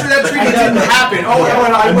 that treaty didn't happen. Oh, Yeah.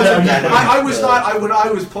 no, I wasn't. Yeah. I was not. When I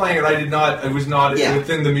was playing it, I did not. I was not Yeah.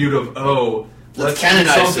 within the mood of Let's do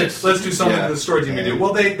canonize something. this. Let's do something Yeah. that the story team can do.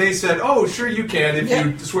 Well, they said, oh, sure you can if Yeah.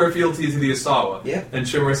 you swear fealty to the Asawa. Yeah. And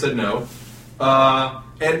Shimura said no.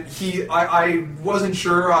 And I wasn't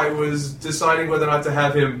sure. I was deciding whether or not to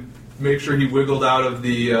have him make sure he wiggled out of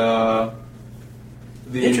the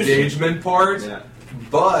Interesting. engagement part. Yeah.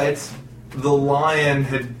 But the lion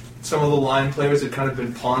some of the lion players had kind of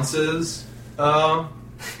been ponces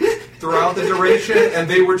throughout the duration, and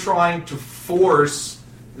they were trying to force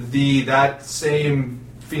that same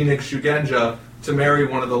Phoenix Shugenja to marry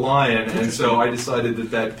one of the lion, and so I decided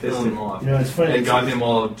that pissed him off. You know, it's funny. And got him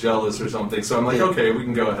all jealous or something. So I'm like, Yeah. okay, we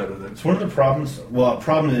can go ahead with it. It's one of the problems. Well,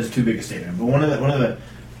 problem is too big a statement, but one of the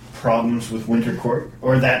problems with Winter Court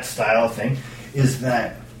or that style thing is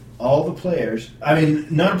that all the players. I mean,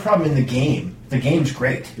 not a problem in the game. The game's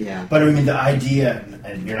great. Yeah. But I mean, the idea,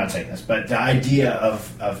 and you're not saying this, but the idea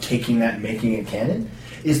of taking that and making it canon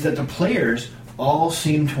is that the players all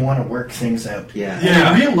seem to want to work things out. Yeah. And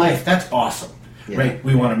Yeah. in real life, that's awesome. Yeah. Right?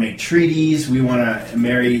 We want to make treaties. We want to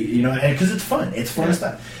marry, because it's fun. It's fun Yeah.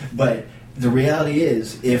 stuff. But the reality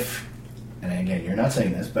is, and again, you're not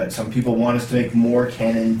saying this, but some people want us to make more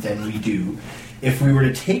canon than we do. If we were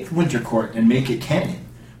to take Winter Court and make it canon,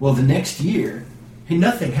 well, the next year,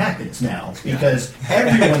 nothing happens now because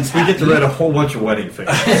everyone's We happy. get to read a whole bunch of wedding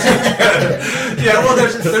fiction. Yeah, well,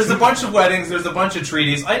 there's a bunch of weddings, there's a bunch of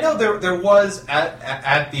treaties. I know there was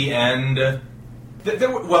at the end. There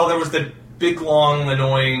was the big, long,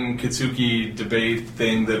 annoying Kitsuki debate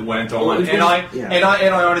thing that went on, Well, and I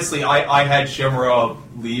yeah. honestly I had Shimura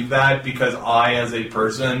leave that because I, as a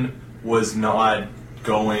person, was not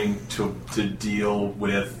going to deal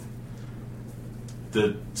with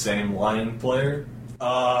the same lion player.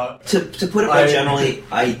 To put it more generally,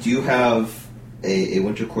 I do have a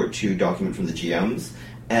Winter Court 2 document from the GMs,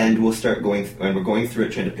 and we'll start going, and we're going through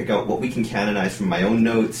it, trying to pick out what we can canonize from my own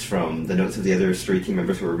notes, from the notes of the other story team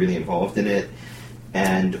members who are really involved in it,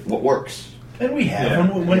 and what works. And we have. Yeah.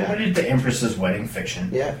 When we did the Empress's wedding fiction.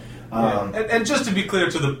 Yeah. And just to be clear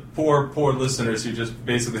to the poor listeners who just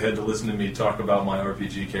basically had to listen to me talk about my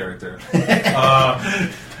RPG character.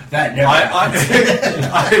 That never I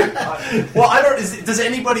don't. Does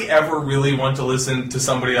anybody ever really want to listen to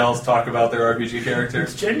somebody else talk about their RPG character?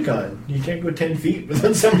 It's Gen Con. You can't go 10 feet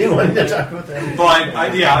without somebody wanting to talk about that. But I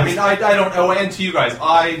don't know. And to you guys,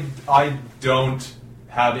 I don't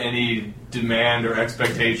have any demand or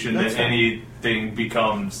expectation That's that fine. anything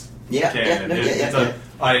becomes Yeah, canon. yeah, no, It's yeah.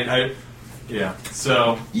 yeah.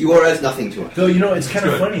 So You are as nothing to us. Though, it's kind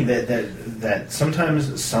of Good. funny that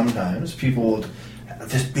sometimes people will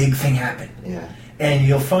this big thing happen. Yeah. And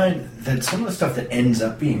you'll find that some of the stuff that ends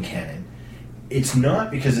up being canon, it's not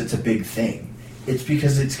because it's a big thing. It's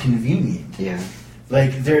because it's convenient. Yeah.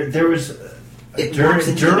 Like there was It works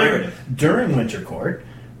into the narrative. during Winter Court,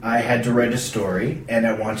 I had to write a story, and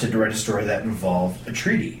I wanted to write a story that involved a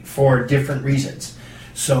treaty for different reasons.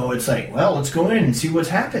 So it's like, well, let's go in and see what's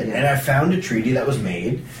happened. Yeah. And I found a treaty that was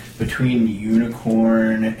made between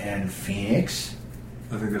Unicorn and Phoenix.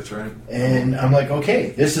 I think that's right. And I'm like, okay,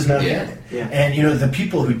 this is not Yeah, canon. yeah. And the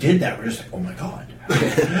people who did that were just like, oh my god,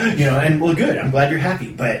 and well, good. I'm glad you're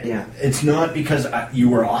happy, but Yeah. it's not because you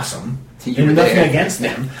were awesome. You were nothing there. against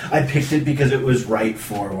them. I picked it because it was right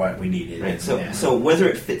for what we needed. Right. So, Yeah. so whether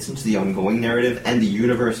it fits into the ongoing narrative and the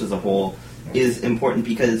universe as a whole is important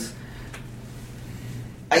because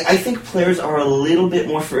I think players are a little bit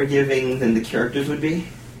more forgiving than the characters would be,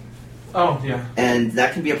 Oh yeah. and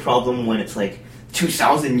that can be a problem when it's like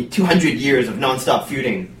 200 years of nonstop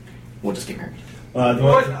feuding. We'll just get married.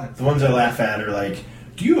 The ones I laugh at are like,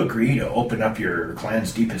 do you agree to open up your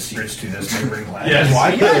clan's deepest secrets to this neighboring clan? Yes.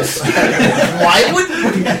 Why? Yes. Why would?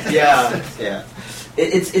 Yeah.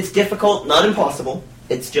 It's difficult, not impossible.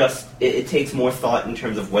 It's just it takes more thought in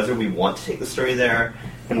terms of whether we want to take the story there,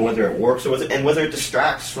 and whether it works, or whether it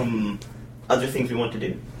distracts from other things we want to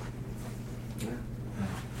do.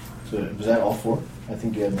 So was that all four? I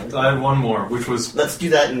think you had more. I had one more, which was Let's do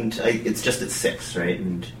that, and it's just at 6, right?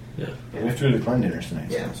 And We have to do the clan dinners tonight.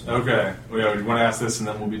 Yeah. okay. Well, you want to ask this and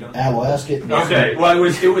then we'll be done. We'll ask it. Okay. Well, it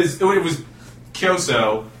was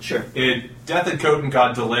Kyoso. sure. Death at Khotan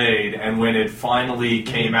got delayed, and when it finally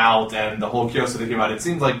came out, and the whole Kyoso thing came out, it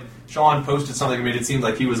seemed like Sean posted something that made it seem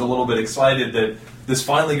like he was a little bit excited that this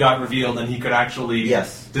finally got revealed and he could actually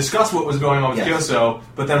Yes. discuss what was going on with Yes. Kyoso,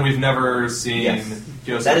 but then we've never seen Yes.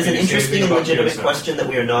 Kyoso. That is an Can you say interesting anything and about legitimate Kyoso? question that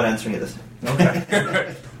we are not answering at this time.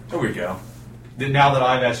 Okay. There we go. Now that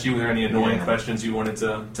I've asked you, were there any annoying Yeah. questions you wanted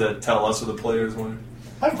to tell us or the players?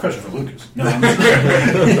 I have a question for Lucas. No,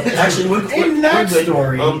 Actually, in that we're good.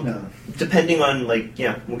 story, Um, no. Depending on,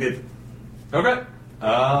 we're good. Okay.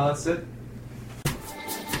 That's it.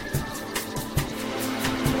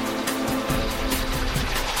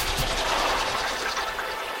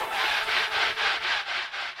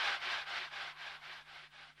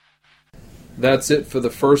 That's it for the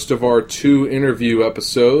first of our 2 interview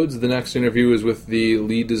episodes. The next interview is with the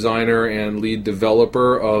lead designer and lead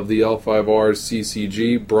developer of the L5R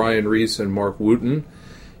CCG, Brian Reese and Mark Wooten.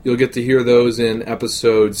 You'll get to hear those in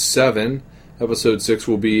episode 7. Episode 6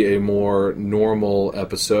 will be a more normal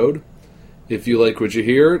episode. If you like what you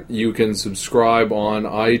hear, you can subscribe on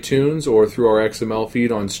iTunes or through our XML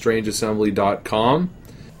feed on strangeassembly.com.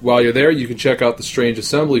 While you're there, you can check out the Strange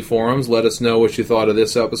Assembly forums. Let us know what you thought of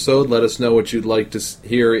this episode. Let us know what you'd like to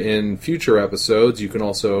hear in future episodes. You can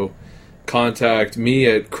also contact me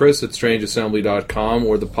at chris@strangeassembly.com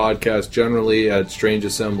or the podcast generally at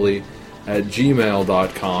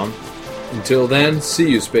strangeassembly@gmail.com. Until then, see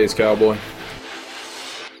you, Space Cowboy.